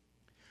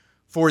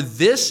 "For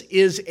this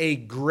is a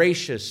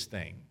gracious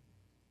thing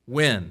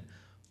when,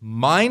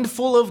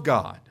 mindful of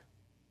God,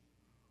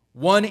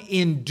 one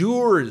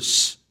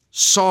endures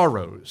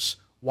sorrows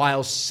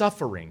while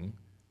suffering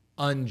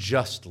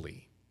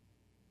unjustly."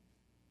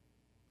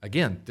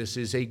 Again, this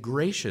is a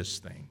gracious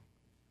thing.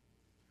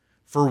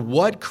 "For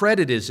what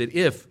credit is it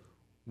if,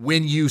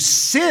 when you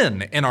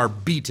sin and are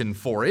beaten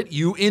for it,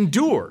 you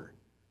endure?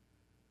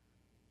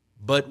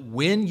 But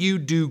when you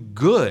do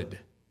good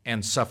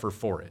and suffer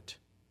for it,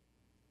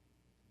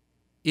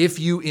 if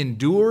you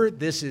endure,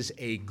 this is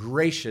a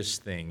gracious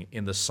thing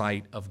in the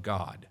sight of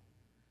God.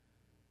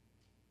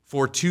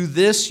 For to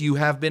this you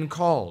have been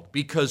called,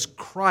 because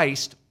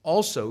Christ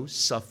also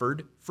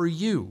suffered for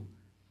you,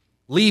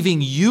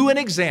 leaving you an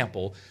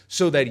example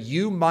so that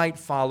you might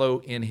follow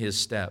in his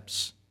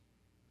steps.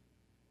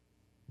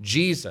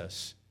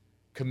 Jesus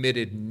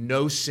committed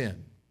no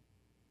sin.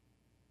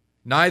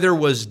 Neither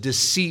was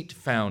deceit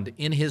found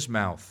in his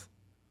mouth.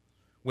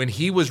 When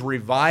he was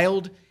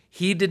reviled,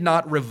 he did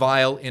not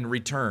revile in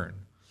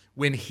return.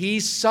 When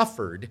he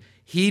suffered,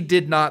 he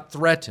did not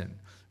threaten,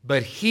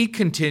 but he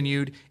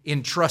continued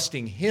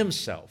entrusting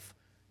himself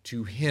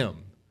to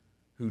him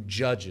who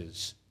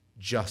judges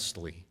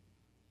justly.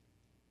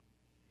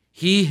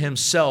 He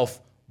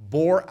himself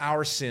bore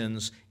our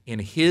sins in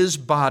his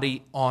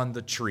body on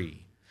the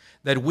tree,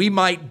 that we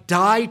might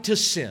die to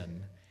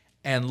sin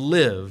and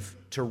live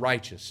to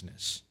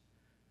righteousness.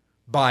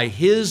 By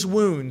his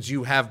wounds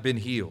you have been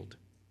healed.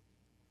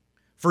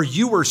 For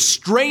you were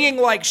straying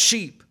like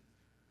sheep,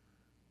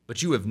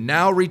 but you have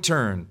now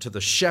returned to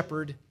the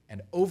shepherd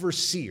and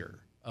overseer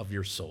of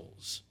your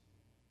souls."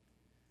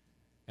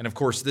 And of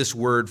course, this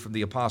word from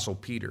the Apostle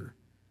Peter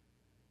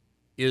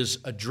is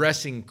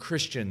addressing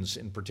Christians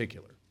in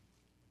particular.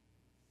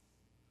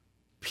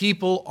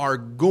 People are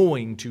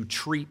going to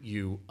treat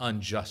you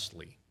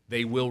unjustly.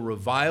 They will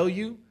revile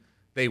you.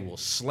 They will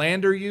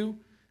slander you.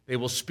 They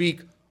will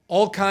speak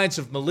all kinds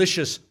of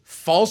malicious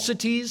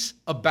falsities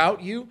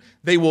about you.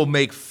 They will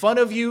make fun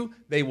of you.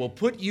 They will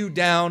put you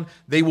down.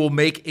 They will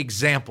make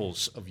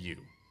examples of you.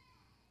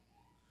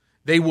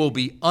 They will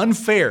be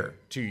unfair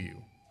to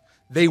you.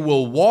 They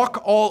will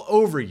walk all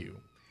over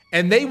you.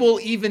 And they will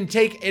even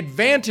take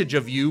advantage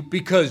of you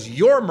because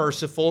you're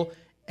merciful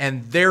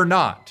and they're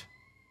not.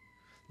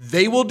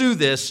 They will do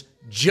this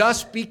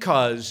just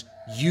because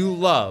you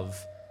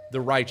love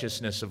the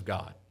righteousness of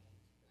God.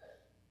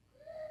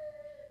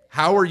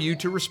 How are you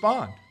to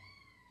respond?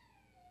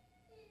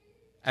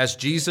 As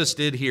Jesus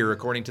did here,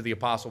 according to the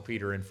Apostle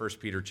Peter in 1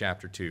 Peter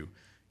chapter 2,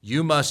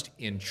 you must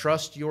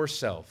entrust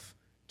yourself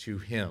to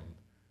him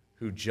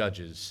who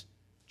judges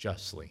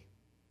justly.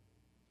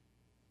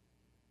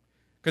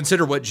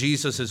 Consider what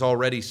Jesus has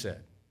already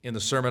said in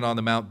the Sermon on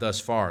the Mount thus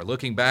far.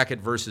 Looking back at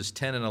verses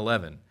 10 and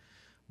 11,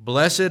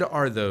 "Blessed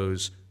are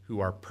those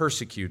who are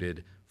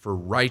persecuted for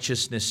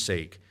righteousness'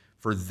 sake,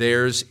 for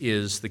theirs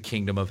is the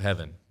kingdom of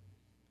heaven.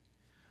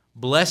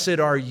 Blessed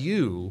are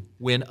you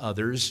when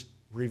others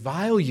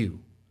revile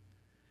you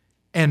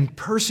and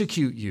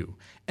persecute you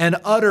and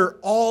utter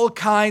all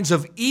kinds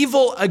of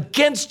evil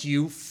against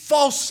you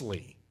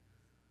falsely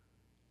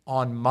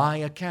on my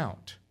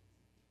account.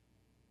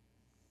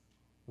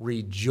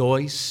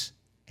 Rejoice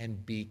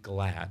and be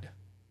glad,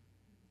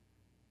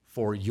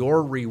 for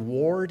your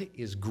reward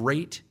is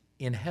great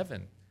in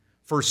heaven.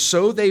 For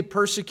so they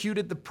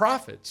persecuted the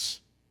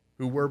prophets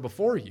who were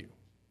before you."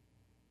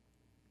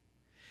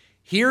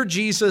 Here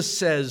Jesus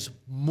says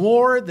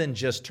more than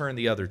just turn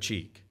the other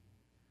cheek.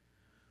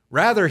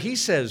 Rather, he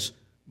says,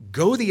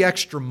 go the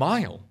extra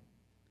mile.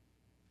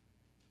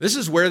 This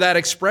is where that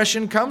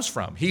expression comes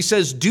from. He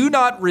says, do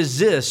not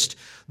resist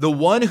the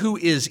one who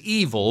is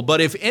evil, but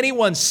if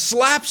anyone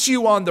slaps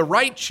you on the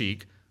right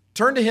cheek,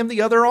 turn to him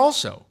the other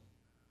also.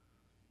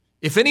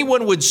 If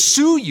anyone would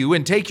sue you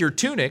and take your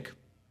tunic,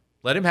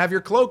 let him have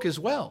your cloak as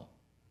well.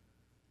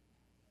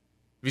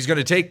 If he's going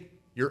to take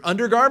your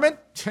undergarment,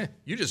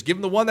 you just give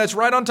him the one that's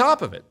right on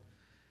top of it.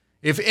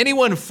 If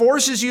anyone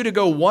forces you to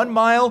go 1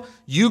 mile,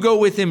 you go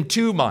with him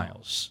 2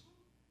 miles.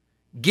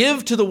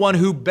 Give to the one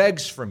who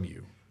begs from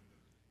you,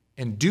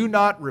 and do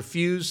not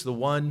refuse the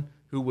one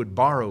who would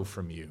borrow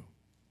from you.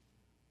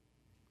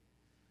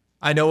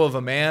 I know of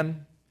a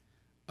man,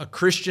 a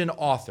Christian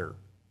author,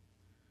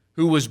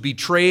 who was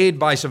betrayed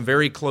by some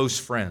very close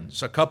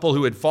friends, a couple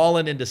who had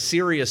fallen into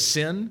serious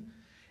sin,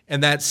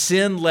 and that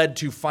sin led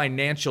to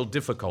financial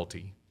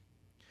difficulty.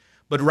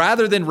 But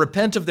rather than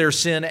repent of their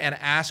sin and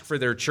ask for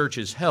their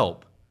church's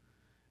help,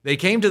 they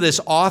came to this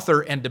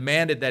author and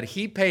demanded that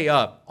he pay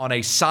up on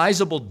a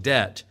sizable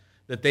debt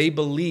that they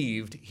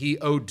believed he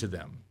owed to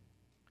them.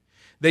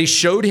 They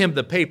showed him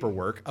the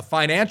paperwork, a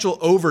financial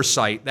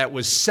oversight that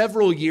was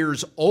several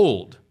years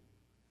old,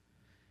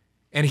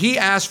 and he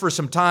asked for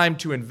some time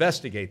to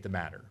investigate the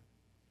matter.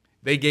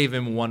 They gave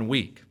him 1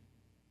 week.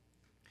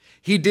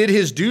 He did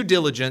his due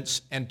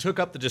diligence and took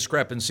up the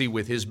discrepancy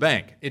with his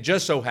bank. It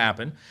just so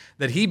happened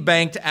that he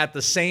banked at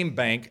the same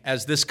bank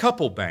as this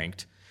couple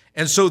banked,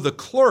 and so the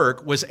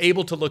clerk was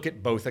able to look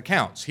at both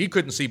accounts. He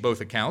couldn't see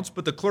both accounts,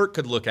 but the clerk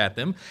could look at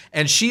them,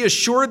 and she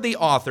assured the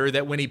author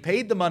that when he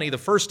paid the money the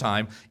first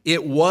time,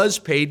 it was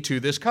paid to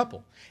this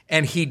couple,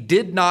 and he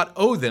did not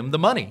owe them the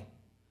money.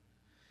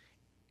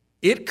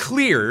 It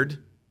cleared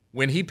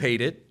when he paid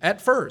it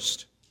at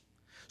first.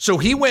 So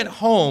he went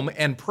home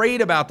and prayed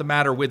about the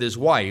matter with his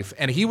wife,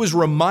 and he was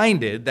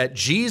reminded that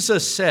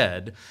Jesus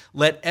said,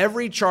 "Let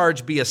every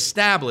charge be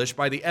established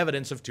by the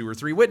evidence of 2 or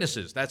 3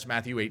 witnesses." That's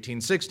Matthew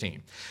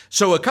 18:16.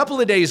 So a couple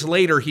of days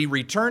later, he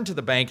returned to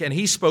the bank and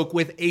he spoke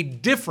with a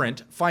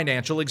different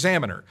financial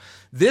examiner.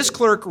 This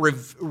clerk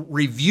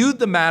reviewed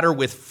the matter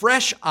with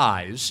fresh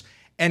eyes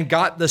and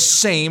got the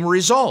same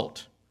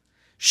result.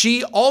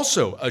 She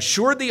also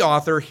assured the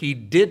author he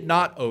did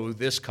not owe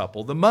this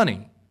couple the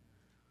money.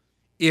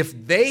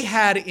 If they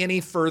had any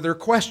further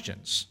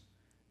questions,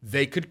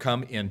 they could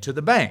come into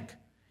the bank.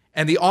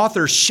 And the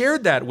author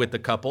shared that with the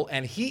couple,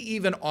 and he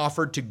even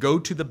offered to go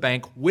to the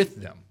bank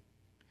with them.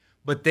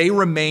 But they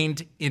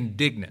remained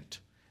indignant.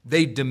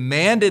 They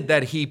demanded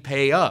that he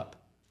pay up.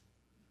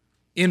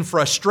 In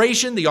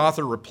frustration, the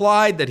author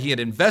replied that he had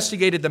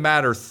investigated the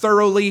matter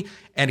thoroughly,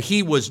 and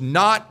he was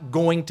not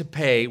going to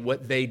pay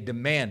what they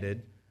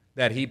demanded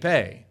that he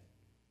pay.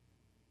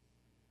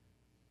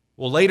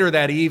 Well, later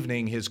that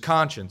evening, his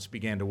conscience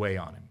began to weigh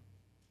on him.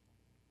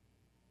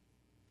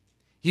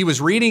 He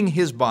was reading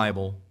his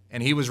Bible,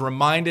 and he was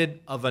reminded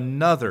of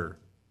another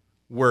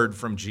word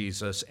from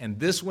Jesus, and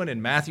this one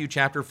in Matthew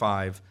chapter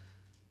 5,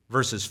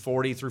 verses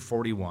 40 through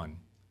 41.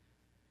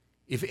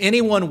 If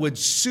anyone would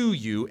sue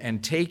you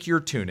and take your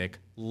tunic,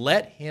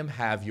 let him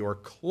have your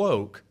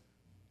cloak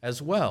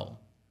as well.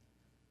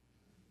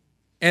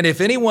 And if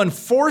anyone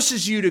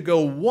forces you to go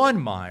 1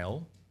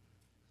 mile,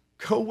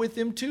 go with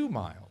him 2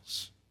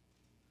 miles.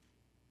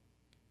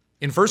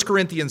 In 1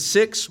 Corinthians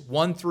 6,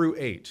 1 through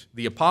 8,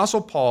 the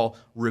Apostle Paul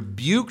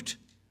rebuked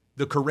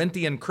the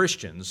Corinthian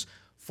Christians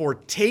for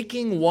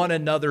taking one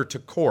another to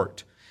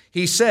court.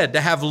 He said,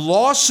 to have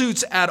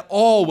lawsuits at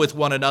all with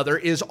one another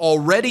is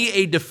already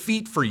a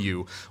defeat for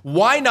you.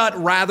 Why not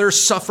rather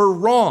suffer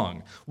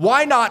wrong?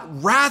 Why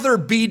not rather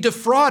be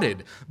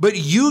defrauded? But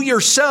you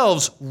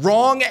yourselves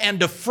wrong and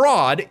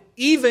defraud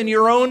even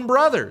your own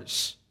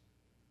brothers.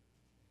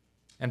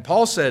 And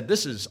Paul said,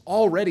 this is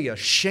already a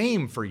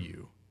shame for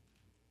you.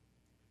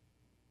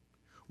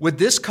 Would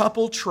this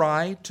couple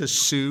try to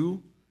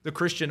sue the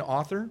Christian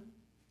author?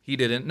 He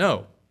didn't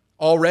know.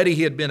 Already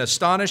he had been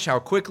astonished how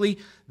quickly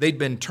they'd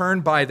been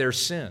turned by their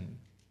sin.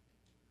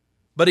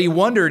 But he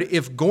wondered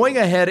if going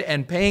ahead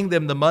and paying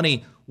them the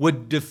money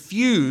would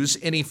diffuse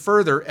any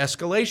further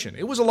escalation.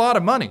 It was a lot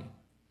of money.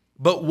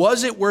 But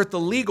was it worth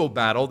the legal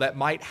battle that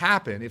might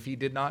happen if he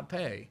did not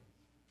pay?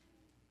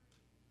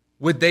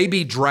 Would they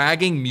be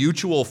dragging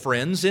mutual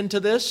friends into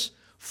this?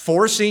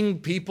 Forcing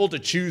people to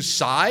choose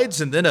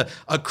sides, and then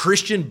a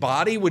Christian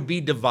body would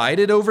be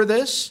divided over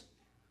this?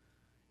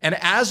 And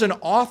as an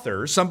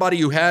author, somebody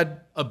who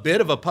had a bit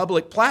of a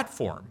public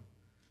platform,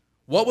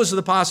 what was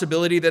the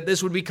possibility that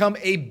this would become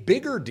a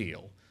bigger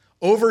deal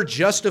over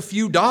just a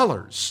few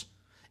dollars?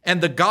 And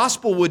the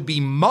gospel would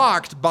be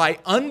mocked by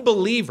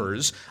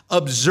unbelievers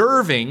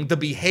observing the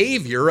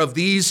behavior of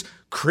these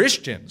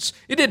Christians.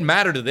 It didn't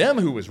matter to them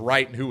who was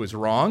right and who was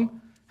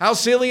wrong. How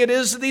silly it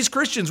is that these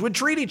Christians would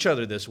treat each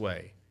other this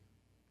way.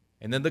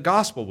 And then the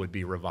gospel would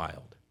be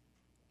reviled.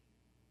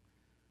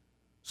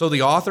 So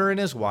the author and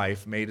his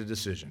wife made a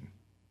decision.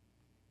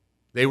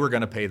 They were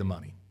going to pay the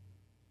money.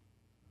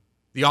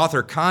 The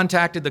author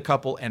contacted the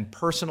couple and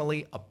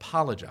personally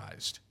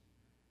apologized.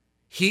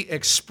 He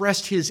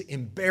expressed his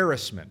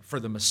embarrassment for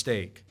the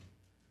mistake.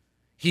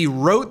 He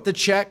wrote the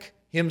check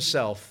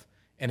himself,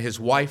 and his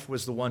wife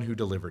was the one who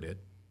delivered it.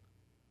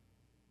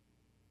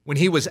 When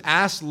he was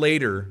asked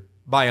later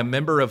by a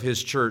member of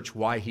his church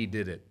why he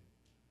did it,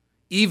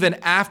 even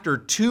after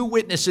 2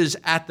 witnesses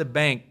at the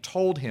bank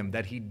told him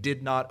that he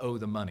did not owe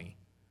the money,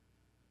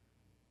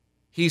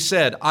 he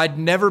said, I'd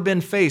never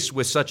been faced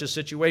with such a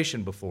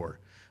situation before,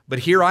 but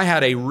here I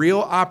had a real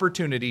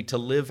opportunity to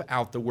live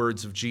out the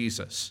words of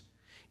Jesus.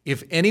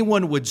 If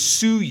anyone would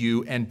sue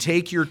you and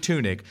take your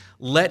tunic,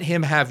 let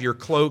him have your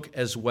cloak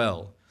as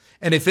well.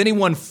 And if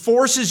anyone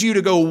forces you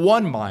to go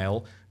 1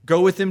 mile,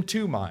 go with him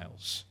 2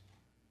 miles.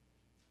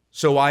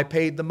 So I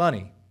paid the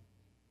money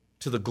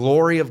to the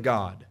glory of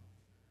God.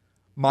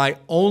 My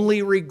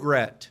only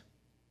regret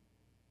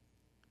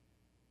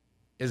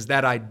is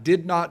that I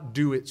did not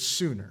do it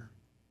sooner,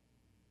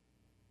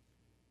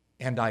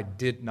 and I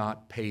did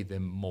not pay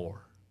them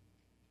more.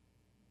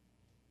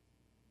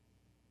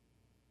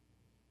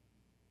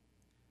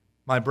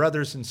 My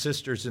brothers and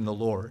sisters in the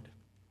Lord,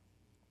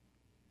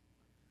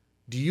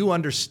 do you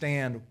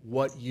understand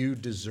what you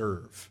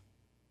deserve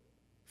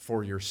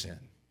for your sin?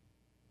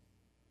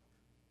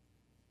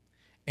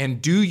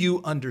 And do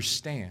you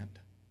understand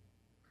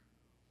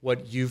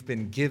what you've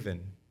been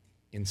given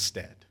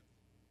instead?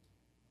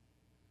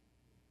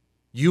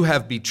 You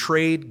have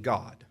betrayed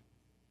God,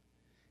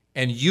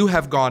 and you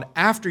have gone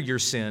after your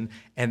sin,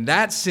 and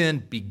that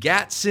sin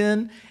begat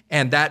sin,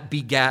 and that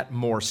begat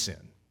more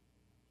sin.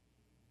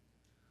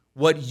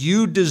 What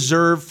you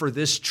deserve for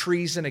this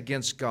treason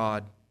against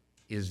God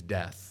is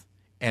death,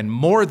 and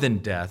more than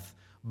death,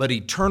 but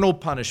eternal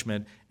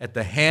punishment at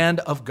the hand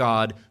of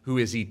God who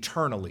is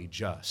eternally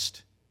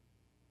just.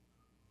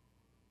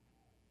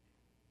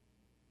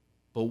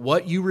 But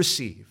what you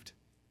received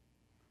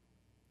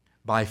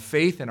by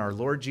faith in our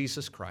Lord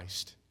Jesus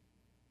Christ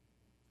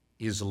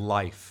is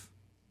life,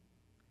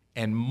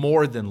 and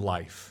more than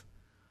life,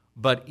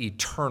 but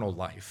eternal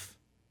life.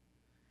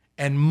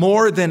 And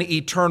more than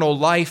eternal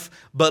life,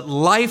 but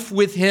life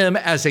with him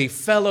as a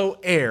fellow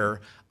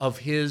heir of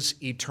his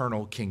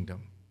eternal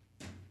kingdom.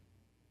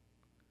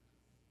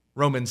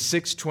 Romans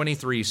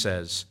 6:23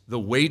 says, "The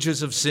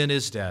wages of sin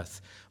is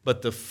death,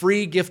 but the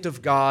free gift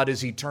of God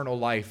is eternal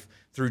life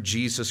through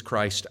Jesus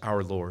Christ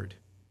our Lord."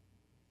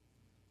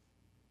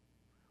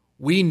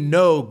 We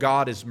know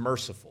God is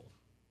merciful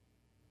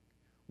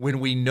when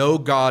we know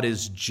God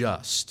is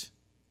just.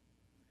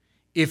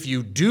 If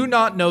you do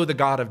not know the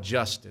God of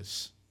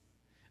justice,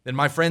 then,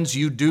 my friends,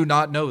 you do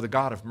not know the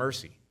God of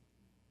mercy.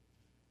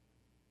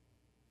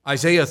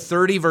 Isaiah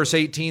 30, verse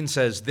 18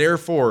 says,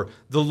 "Therefore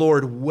the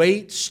Lord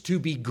waits to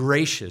be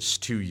gracious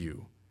to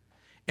you,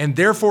 and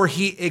therefore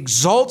he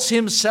exalts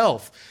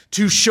himself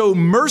to show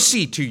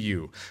mercy to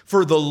you.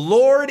 For the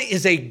Lord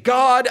is a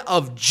God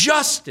of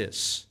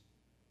justice.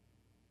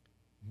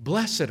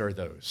 Blessed are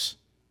those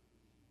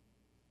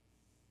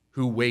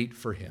who wait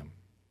for him."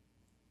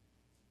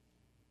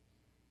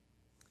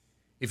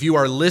 If you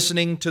are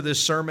listening to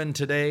this sermon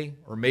today,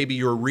 or maybe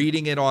you're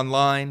reading it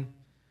online,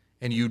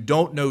 and you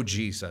don't know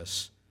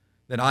Jesus,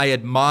 then I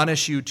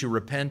admonish you to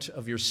repent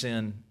of your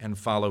sin and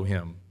follow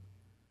him.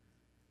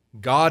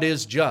 God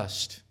is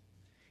just.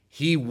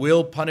 He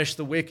will punish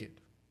the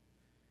wicked.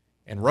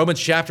 And Romans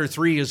chapter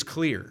 3 is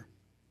clear.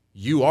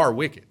 You are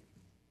wicked,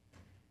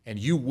 and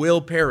you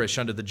will perish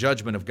under the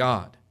judgment of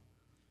God.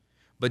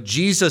 But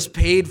Jesus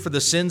paid for the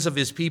sins of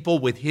his people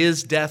with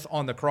his death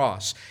on the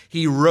cross.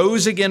 He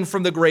rose again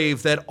from the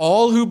grave that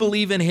all who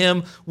believe in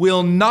him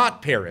will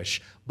not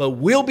perish, but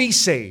will be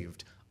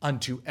saved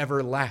unto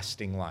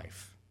everlasting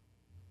life.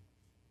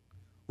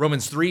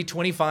 Romans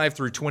 3:25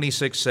 through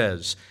 26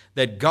 says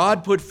that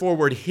God put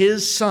forward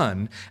his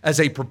Son as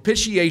a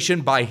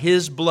propitiation by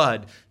his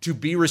blood to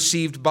be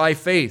received by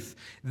faith.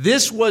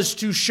 This was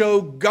to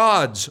show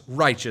God's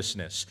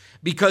righteousness,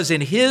 because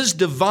in his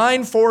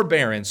divine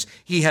forbearance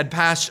he had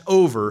passed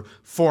over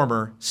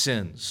former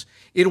sins.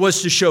 It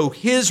was to show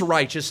his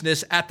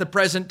righteousness at the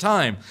present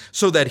time,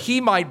 so that he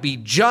might be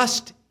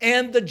just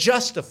and the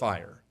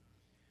justifier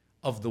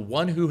of the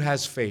one who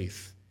has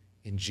faith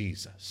in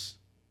Jesus.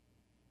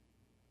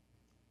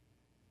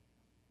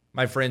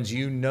 My friends,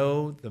 you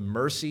know the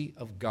mercy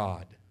of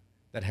God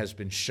that has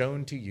been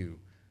shown to you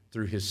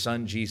through his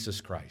Son, Jesus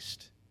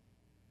Christ.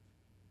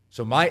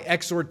 So my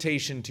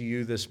exhortation to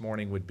you this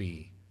morning would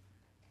be,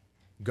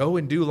 go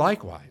and do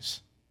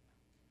likewise.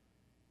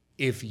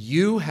 If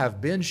you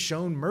have been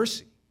shown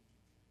mercy,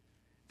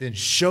 then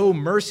show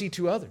mercy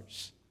to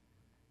others.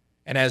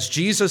 And as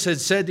Jesus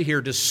had said here,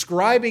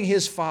 describing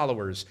his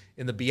followers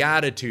in the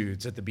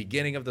Beatitudes at the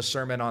beginning of the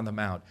Sermon on the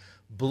Mount,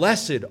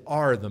 "Blessed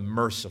are the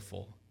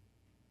merciful,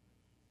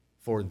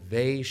 for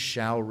they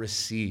shall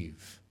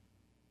receive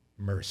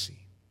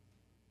mercy."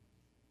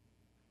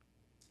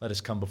 Let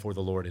us come before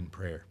the Lord in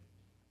prayer.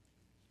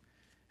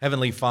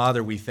 Heavenly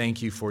Father, we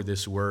thank you for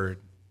this word,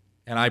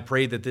 and I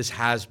pray that this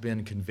has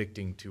been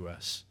convicting to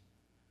us,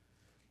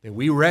 that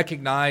we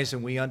recognize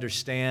and we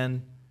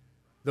understand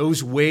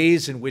those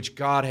ways in which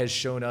God has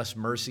shown us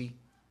mercy,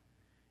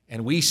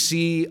 and we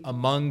see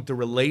among the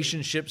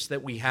relationships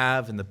that we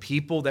have and the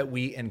people that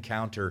we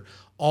encounter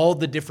all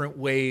the different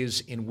ways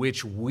in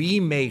which we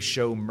may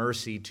show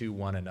mercy to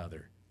one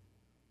another.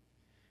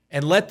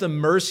 And let the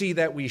mercy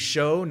that we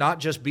show not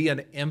just be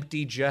an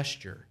empty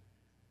gesture,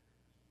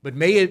 but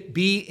may it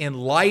be in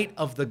light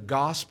of the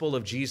gospel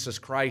of Jesus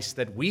Christ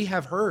that we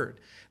have heard,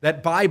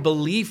 that by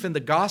belief in the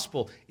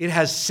gospel, it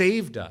has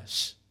saved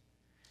us.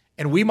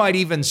 And we might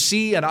even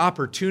see an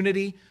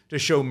opportunity to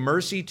show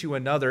mercy to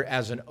another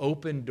as an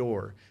open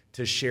door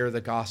to share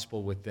the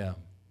gospel with them.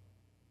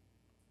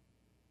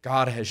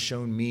 God has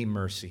shown me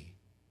mercy.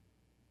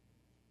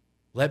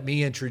 Let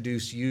me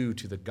introduce you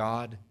to the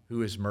God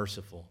who is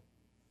merciful.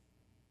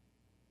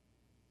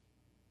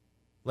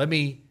 Let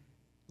me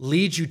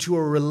lead you to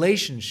a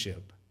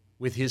relationship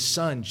with his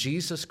Son,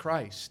 Jesus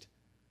Christ.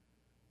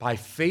 By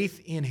faith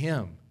in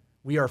him,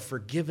 we are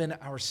forgiven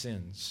our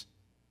sins,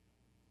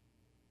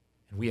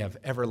 and we have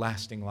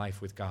everlasting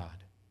life with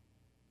God.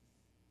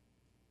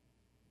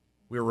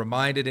 We're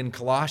reminded in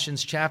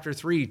Colossians chapter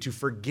 3 to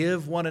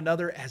forgive one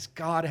another as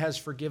God has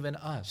forgiven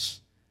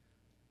us.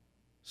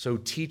 So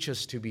teach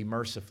us to be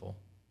merciful.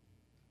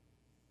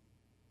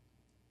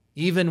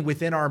 Even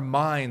within our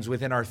minds,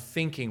 within our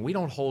thinking, we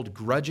don't hold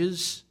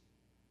grudges.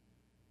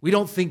 We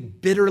don't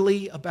think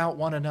bitterly about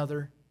one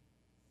another.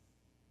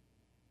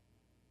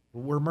 But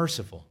we're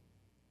merciful.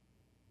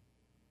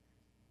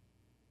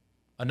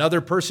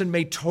 Another person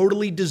may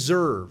totally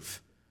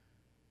deserve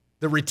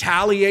the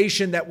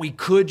retaliation that we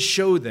could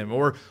show them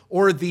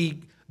or the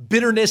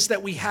bitterness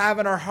that we have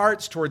in our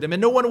hearts toward them.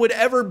 And no one would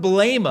ever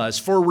blame us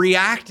for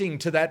reacting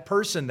to that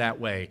person that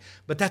way.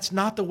 But that's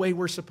not the way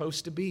we're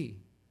supposed to be.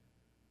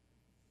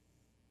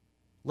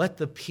 Let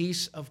the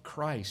peace of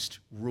Christ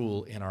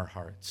rule in our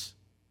hearts.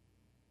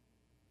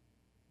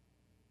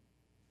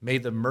 May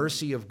the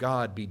mercy of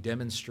God be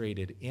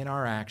demonstrated in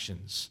our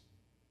actions.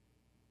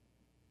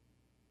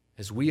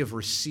 As we have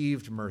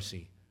received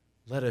mercy,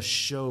 let us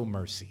show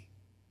mercy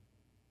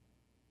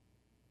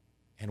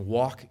and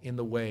walk in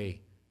the way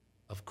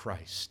of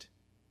Christ,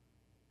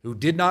 who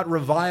did not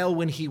revile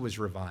when he was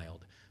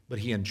reviled, but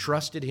he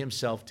entrusted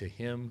himself to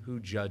him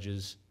who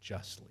judges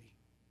justly.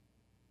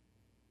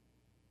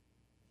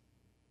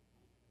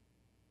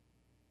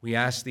 We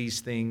ask these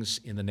things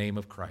in the name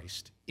of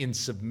Christ, in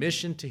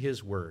submission to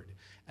his word,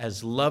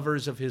 as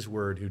lovers of his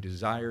word who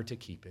desire to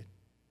keep it.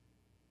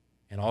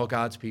 And all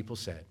God's people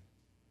said,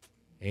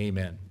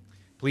 amen.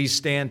 Please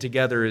stand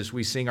together as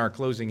we sing our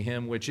closing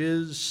hymn, which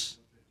is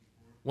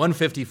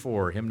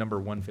 154, hymn number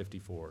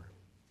 154.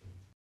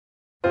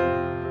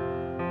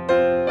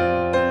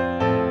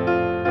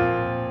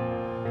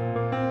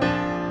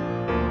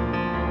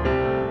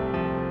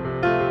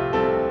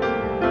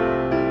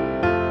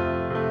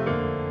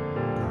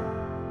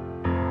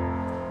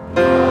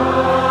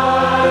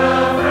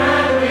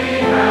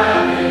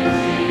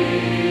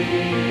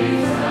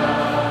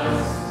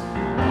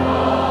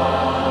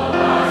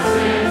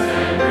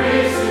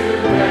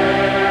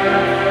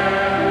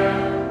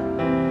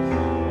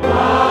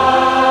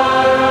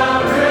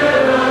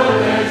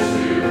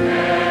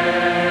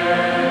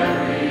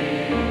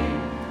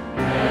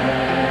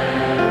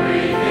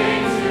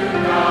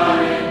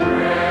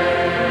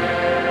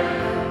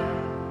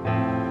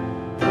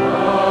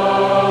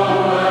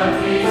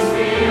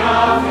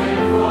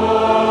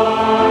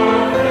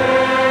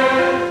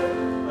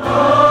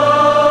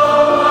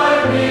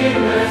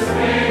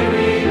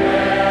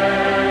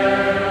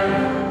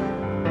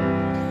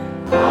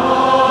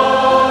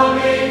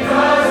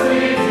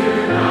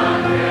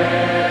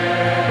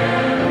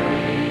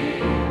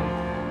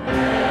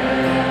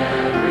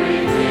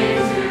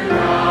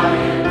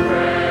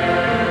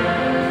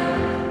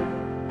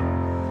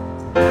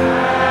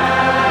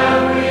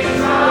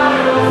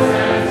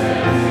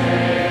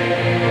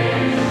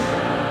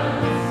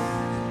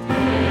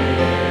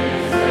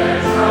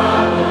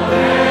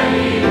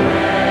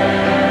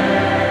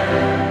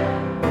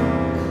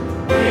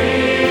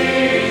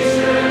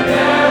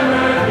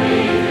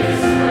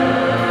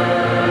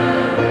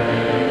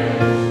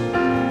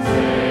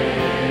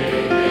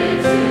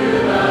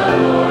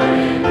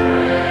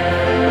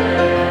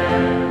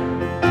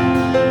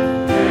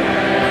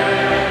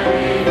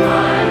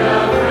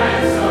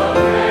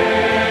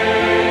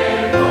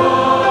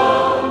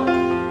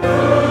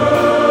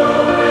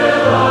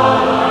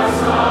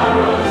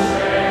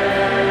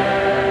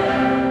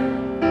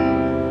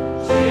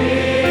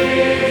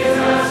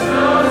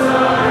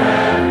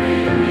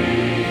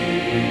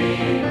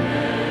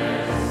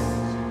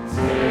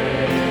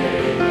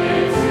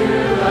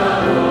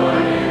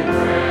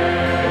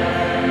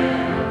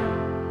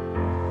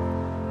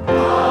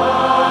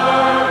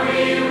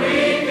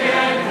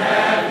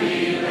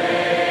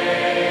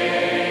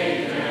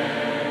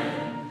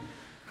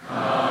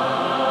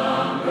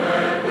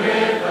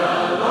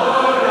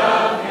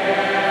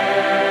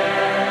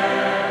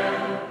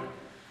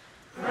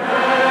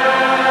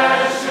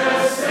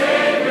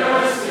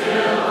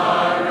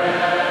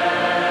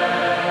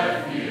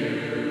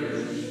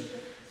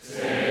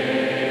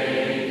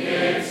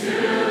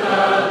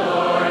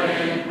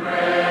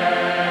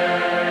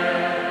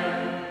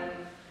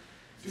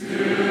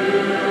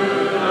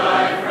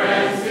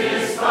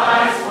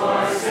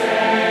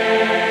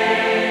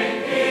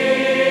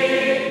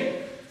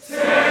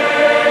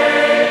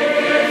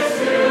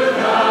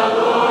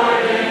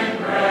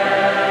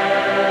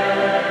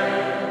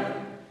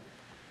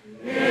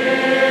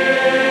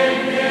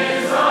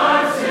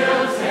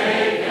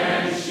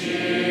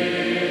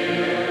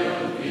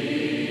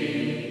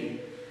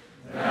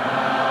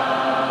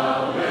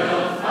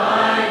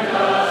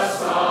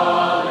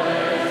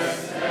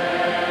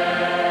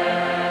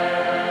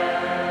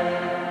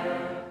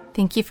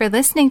 Thank you for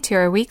listening to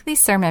our weekly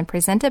sermon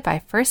presented by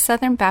First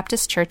Southern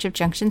Baptist Church of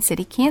Junction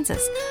City,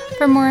 Kansas.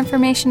 For more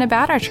information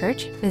about our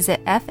church,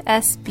 visit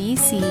fsbcjc.org.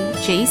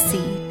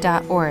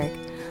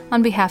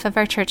 On behalf of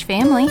our church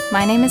family,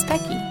 my name is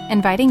Becky,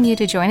 inviting you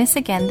to join us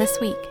again this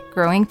week,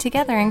 growing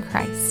together in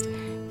Christ,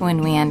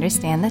 when we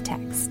understand the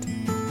text.